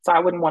her. So I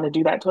wouldn't want to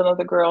do that to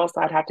another girl.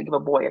 So I'd have to give a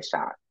boy a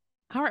shot.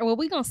 All right. Well,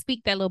 we're going to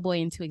speak that little boy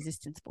into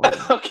existence for you.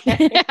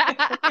 Okay.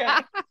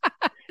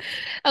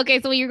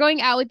 Okay. So when you're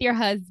going out with your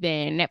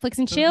husband, Netflix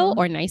and chill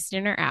or nice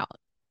dinner out?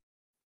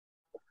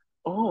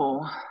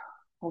 Oh,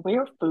 well,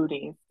 we're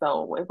foodies.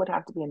 So it would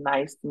have to be a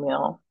nice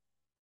meal.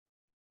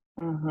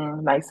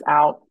 Nice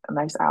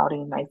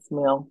outing, nice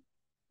meal.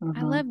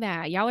 I love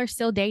that. Y'all are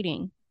still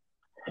dating.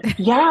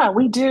 Yeah,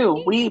 we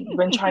do. We've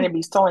been trying to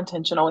be so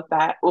intentional with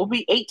that. We'll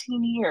be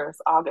 18 years,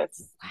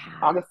 August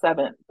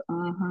 7th.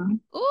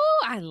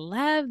 Oh, I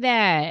love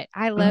that.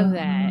 I love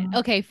that.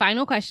 Okay,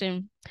 final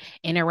question.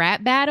 In a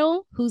rap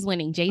battle, who's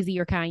winning, Jay-Z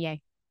or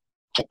Kanye?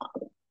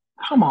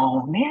 Come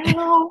on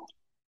now.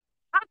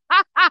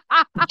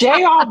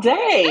 Jay all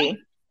day.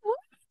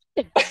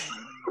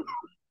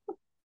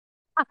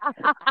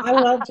 I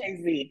love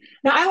Jay-Z.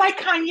 Now, I like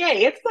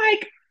Kanye.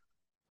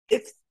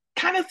 It's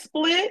kind of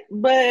split,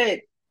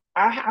 but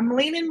I'm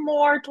leaning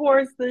more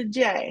towards the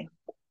J.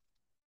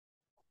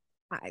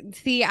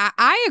 See,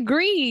 I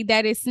agree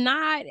that it's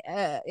not.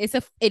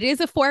 It is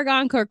a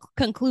foregone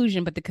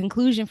conclusion, but the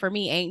conclusion for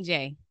me ain't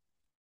Jay.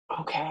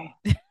 Okay,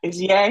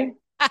 is Ye?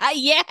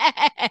 Yes.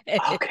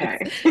 Okay.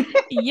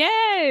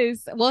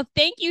 Yes. Well,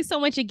 thank you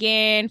so much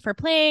again for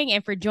playing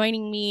and for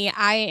joining me.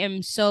 I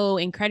am so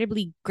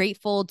incredibly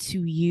grateful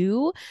to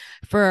you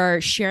for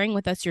sharing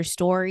with us your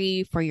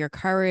story, for your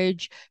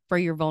courage, for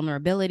your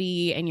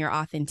vulnerability and your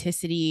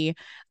authenticity.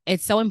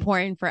 It's so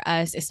important for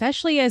us,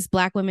 especially as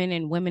Black women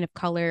and women of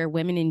color,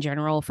 women in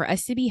general, for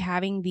us to be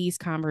having these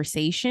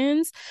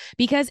conversations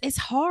because it's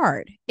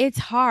hard. It's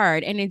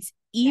hard and it's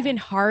even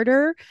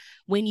harder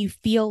when you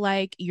feel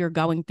like you're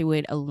going through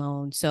it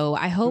alone. So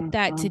I hope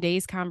that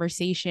today's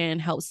conversation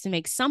helps to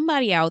make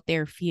somebody out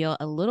there feel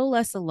a little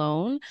less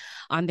alone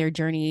on their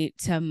journey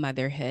to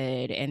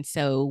motherhood. And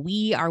so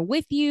we are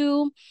with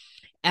you,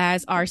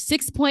 as are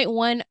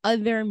 6.1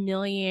 other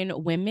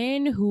million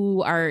women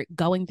who are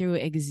going through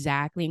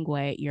exactly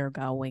what you're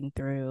going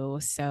through.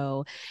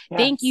 So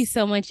thank you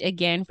so much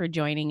again for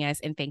joining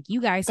us. And thank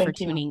you guys for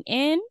tuning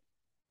in.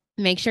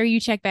 Make sure you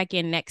check back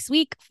in next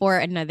week for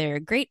another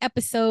great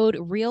episode,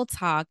 real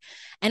talk.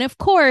 And of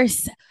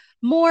course,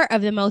 more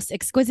of the most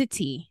exquisite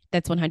tea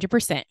that's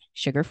 100%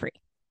 sugar-free.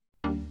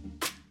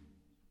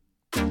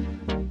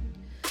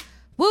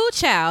 Woo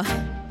chow.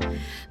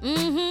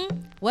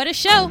 What a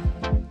show.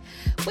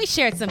 We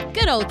shared some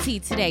good old tea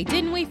today,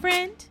 didn't we,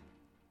 friend?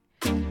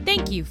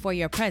 Thank you for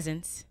your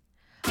presence.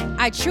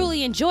 I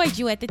truly enjoyed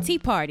you at the tea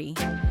party,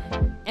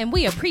 and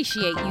we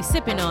appreciate you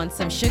sipping on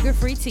some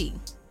sugar-free tea.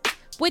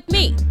 With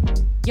me,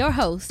 your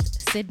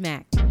host, Sid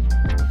Mack.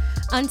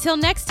 Until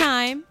next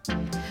time,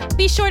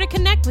 be sure to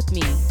connect with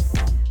me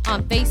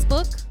on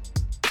Facebook,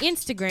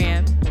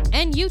 Instagram,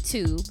 and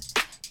YouTube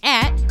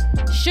at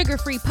Sugar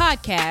Free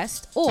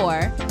Podcast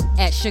or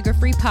at Sugar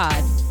Free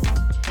Pod.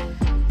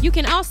 You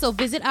can also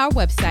visit our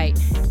website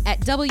at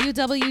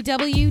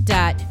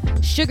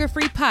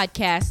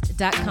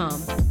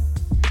www.sugarfreepodcast.com.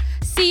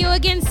 See you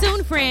again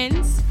soon,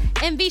 friends,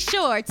 and be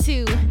sure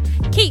to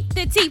keep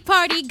the tea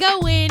party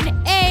going,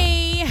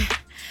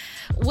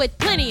 with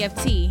plenty of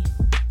tea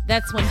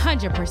that's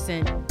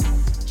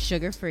 100%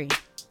 sugar-free.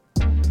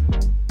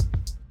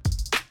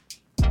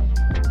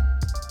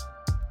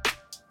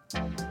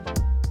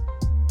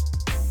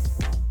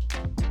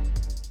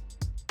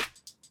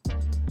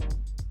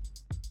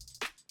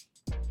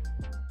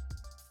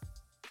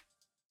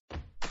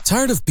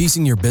 Tired of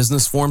piecing your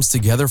business forms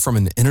together from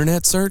an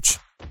internet search?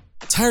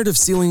 Tired of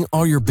sealing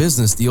all your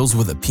business deals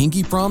with a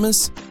pinky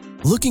promise?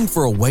 Looking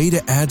for a way to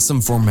add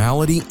some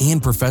formality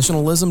and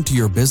professionalism to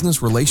your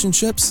business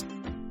relationships?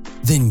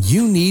 Then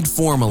you need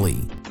Formally.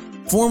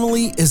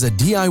 Formally is a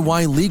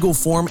DIY legal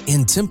form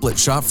and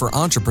template shop for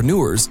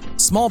entrepreneurs,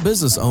 small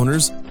business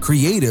owners,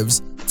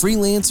 creatives,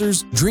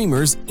 freelancers,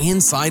 dreamers,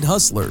 and side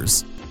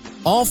hustlers.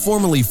 All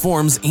Formally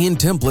forms and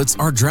templates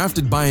are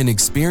drafted by an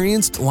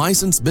experienced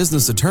licensed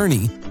business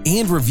attorney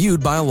and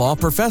reviewed by a law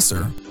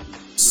professor.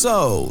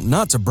 So,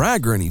 not to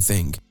brag or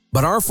anything,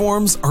 but our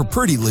forms are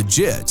pretty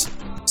legit.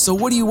 So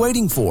what are you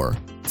waiting for?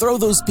 Throw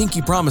those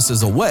pinky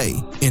promises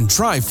away and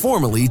try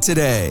Formally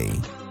today.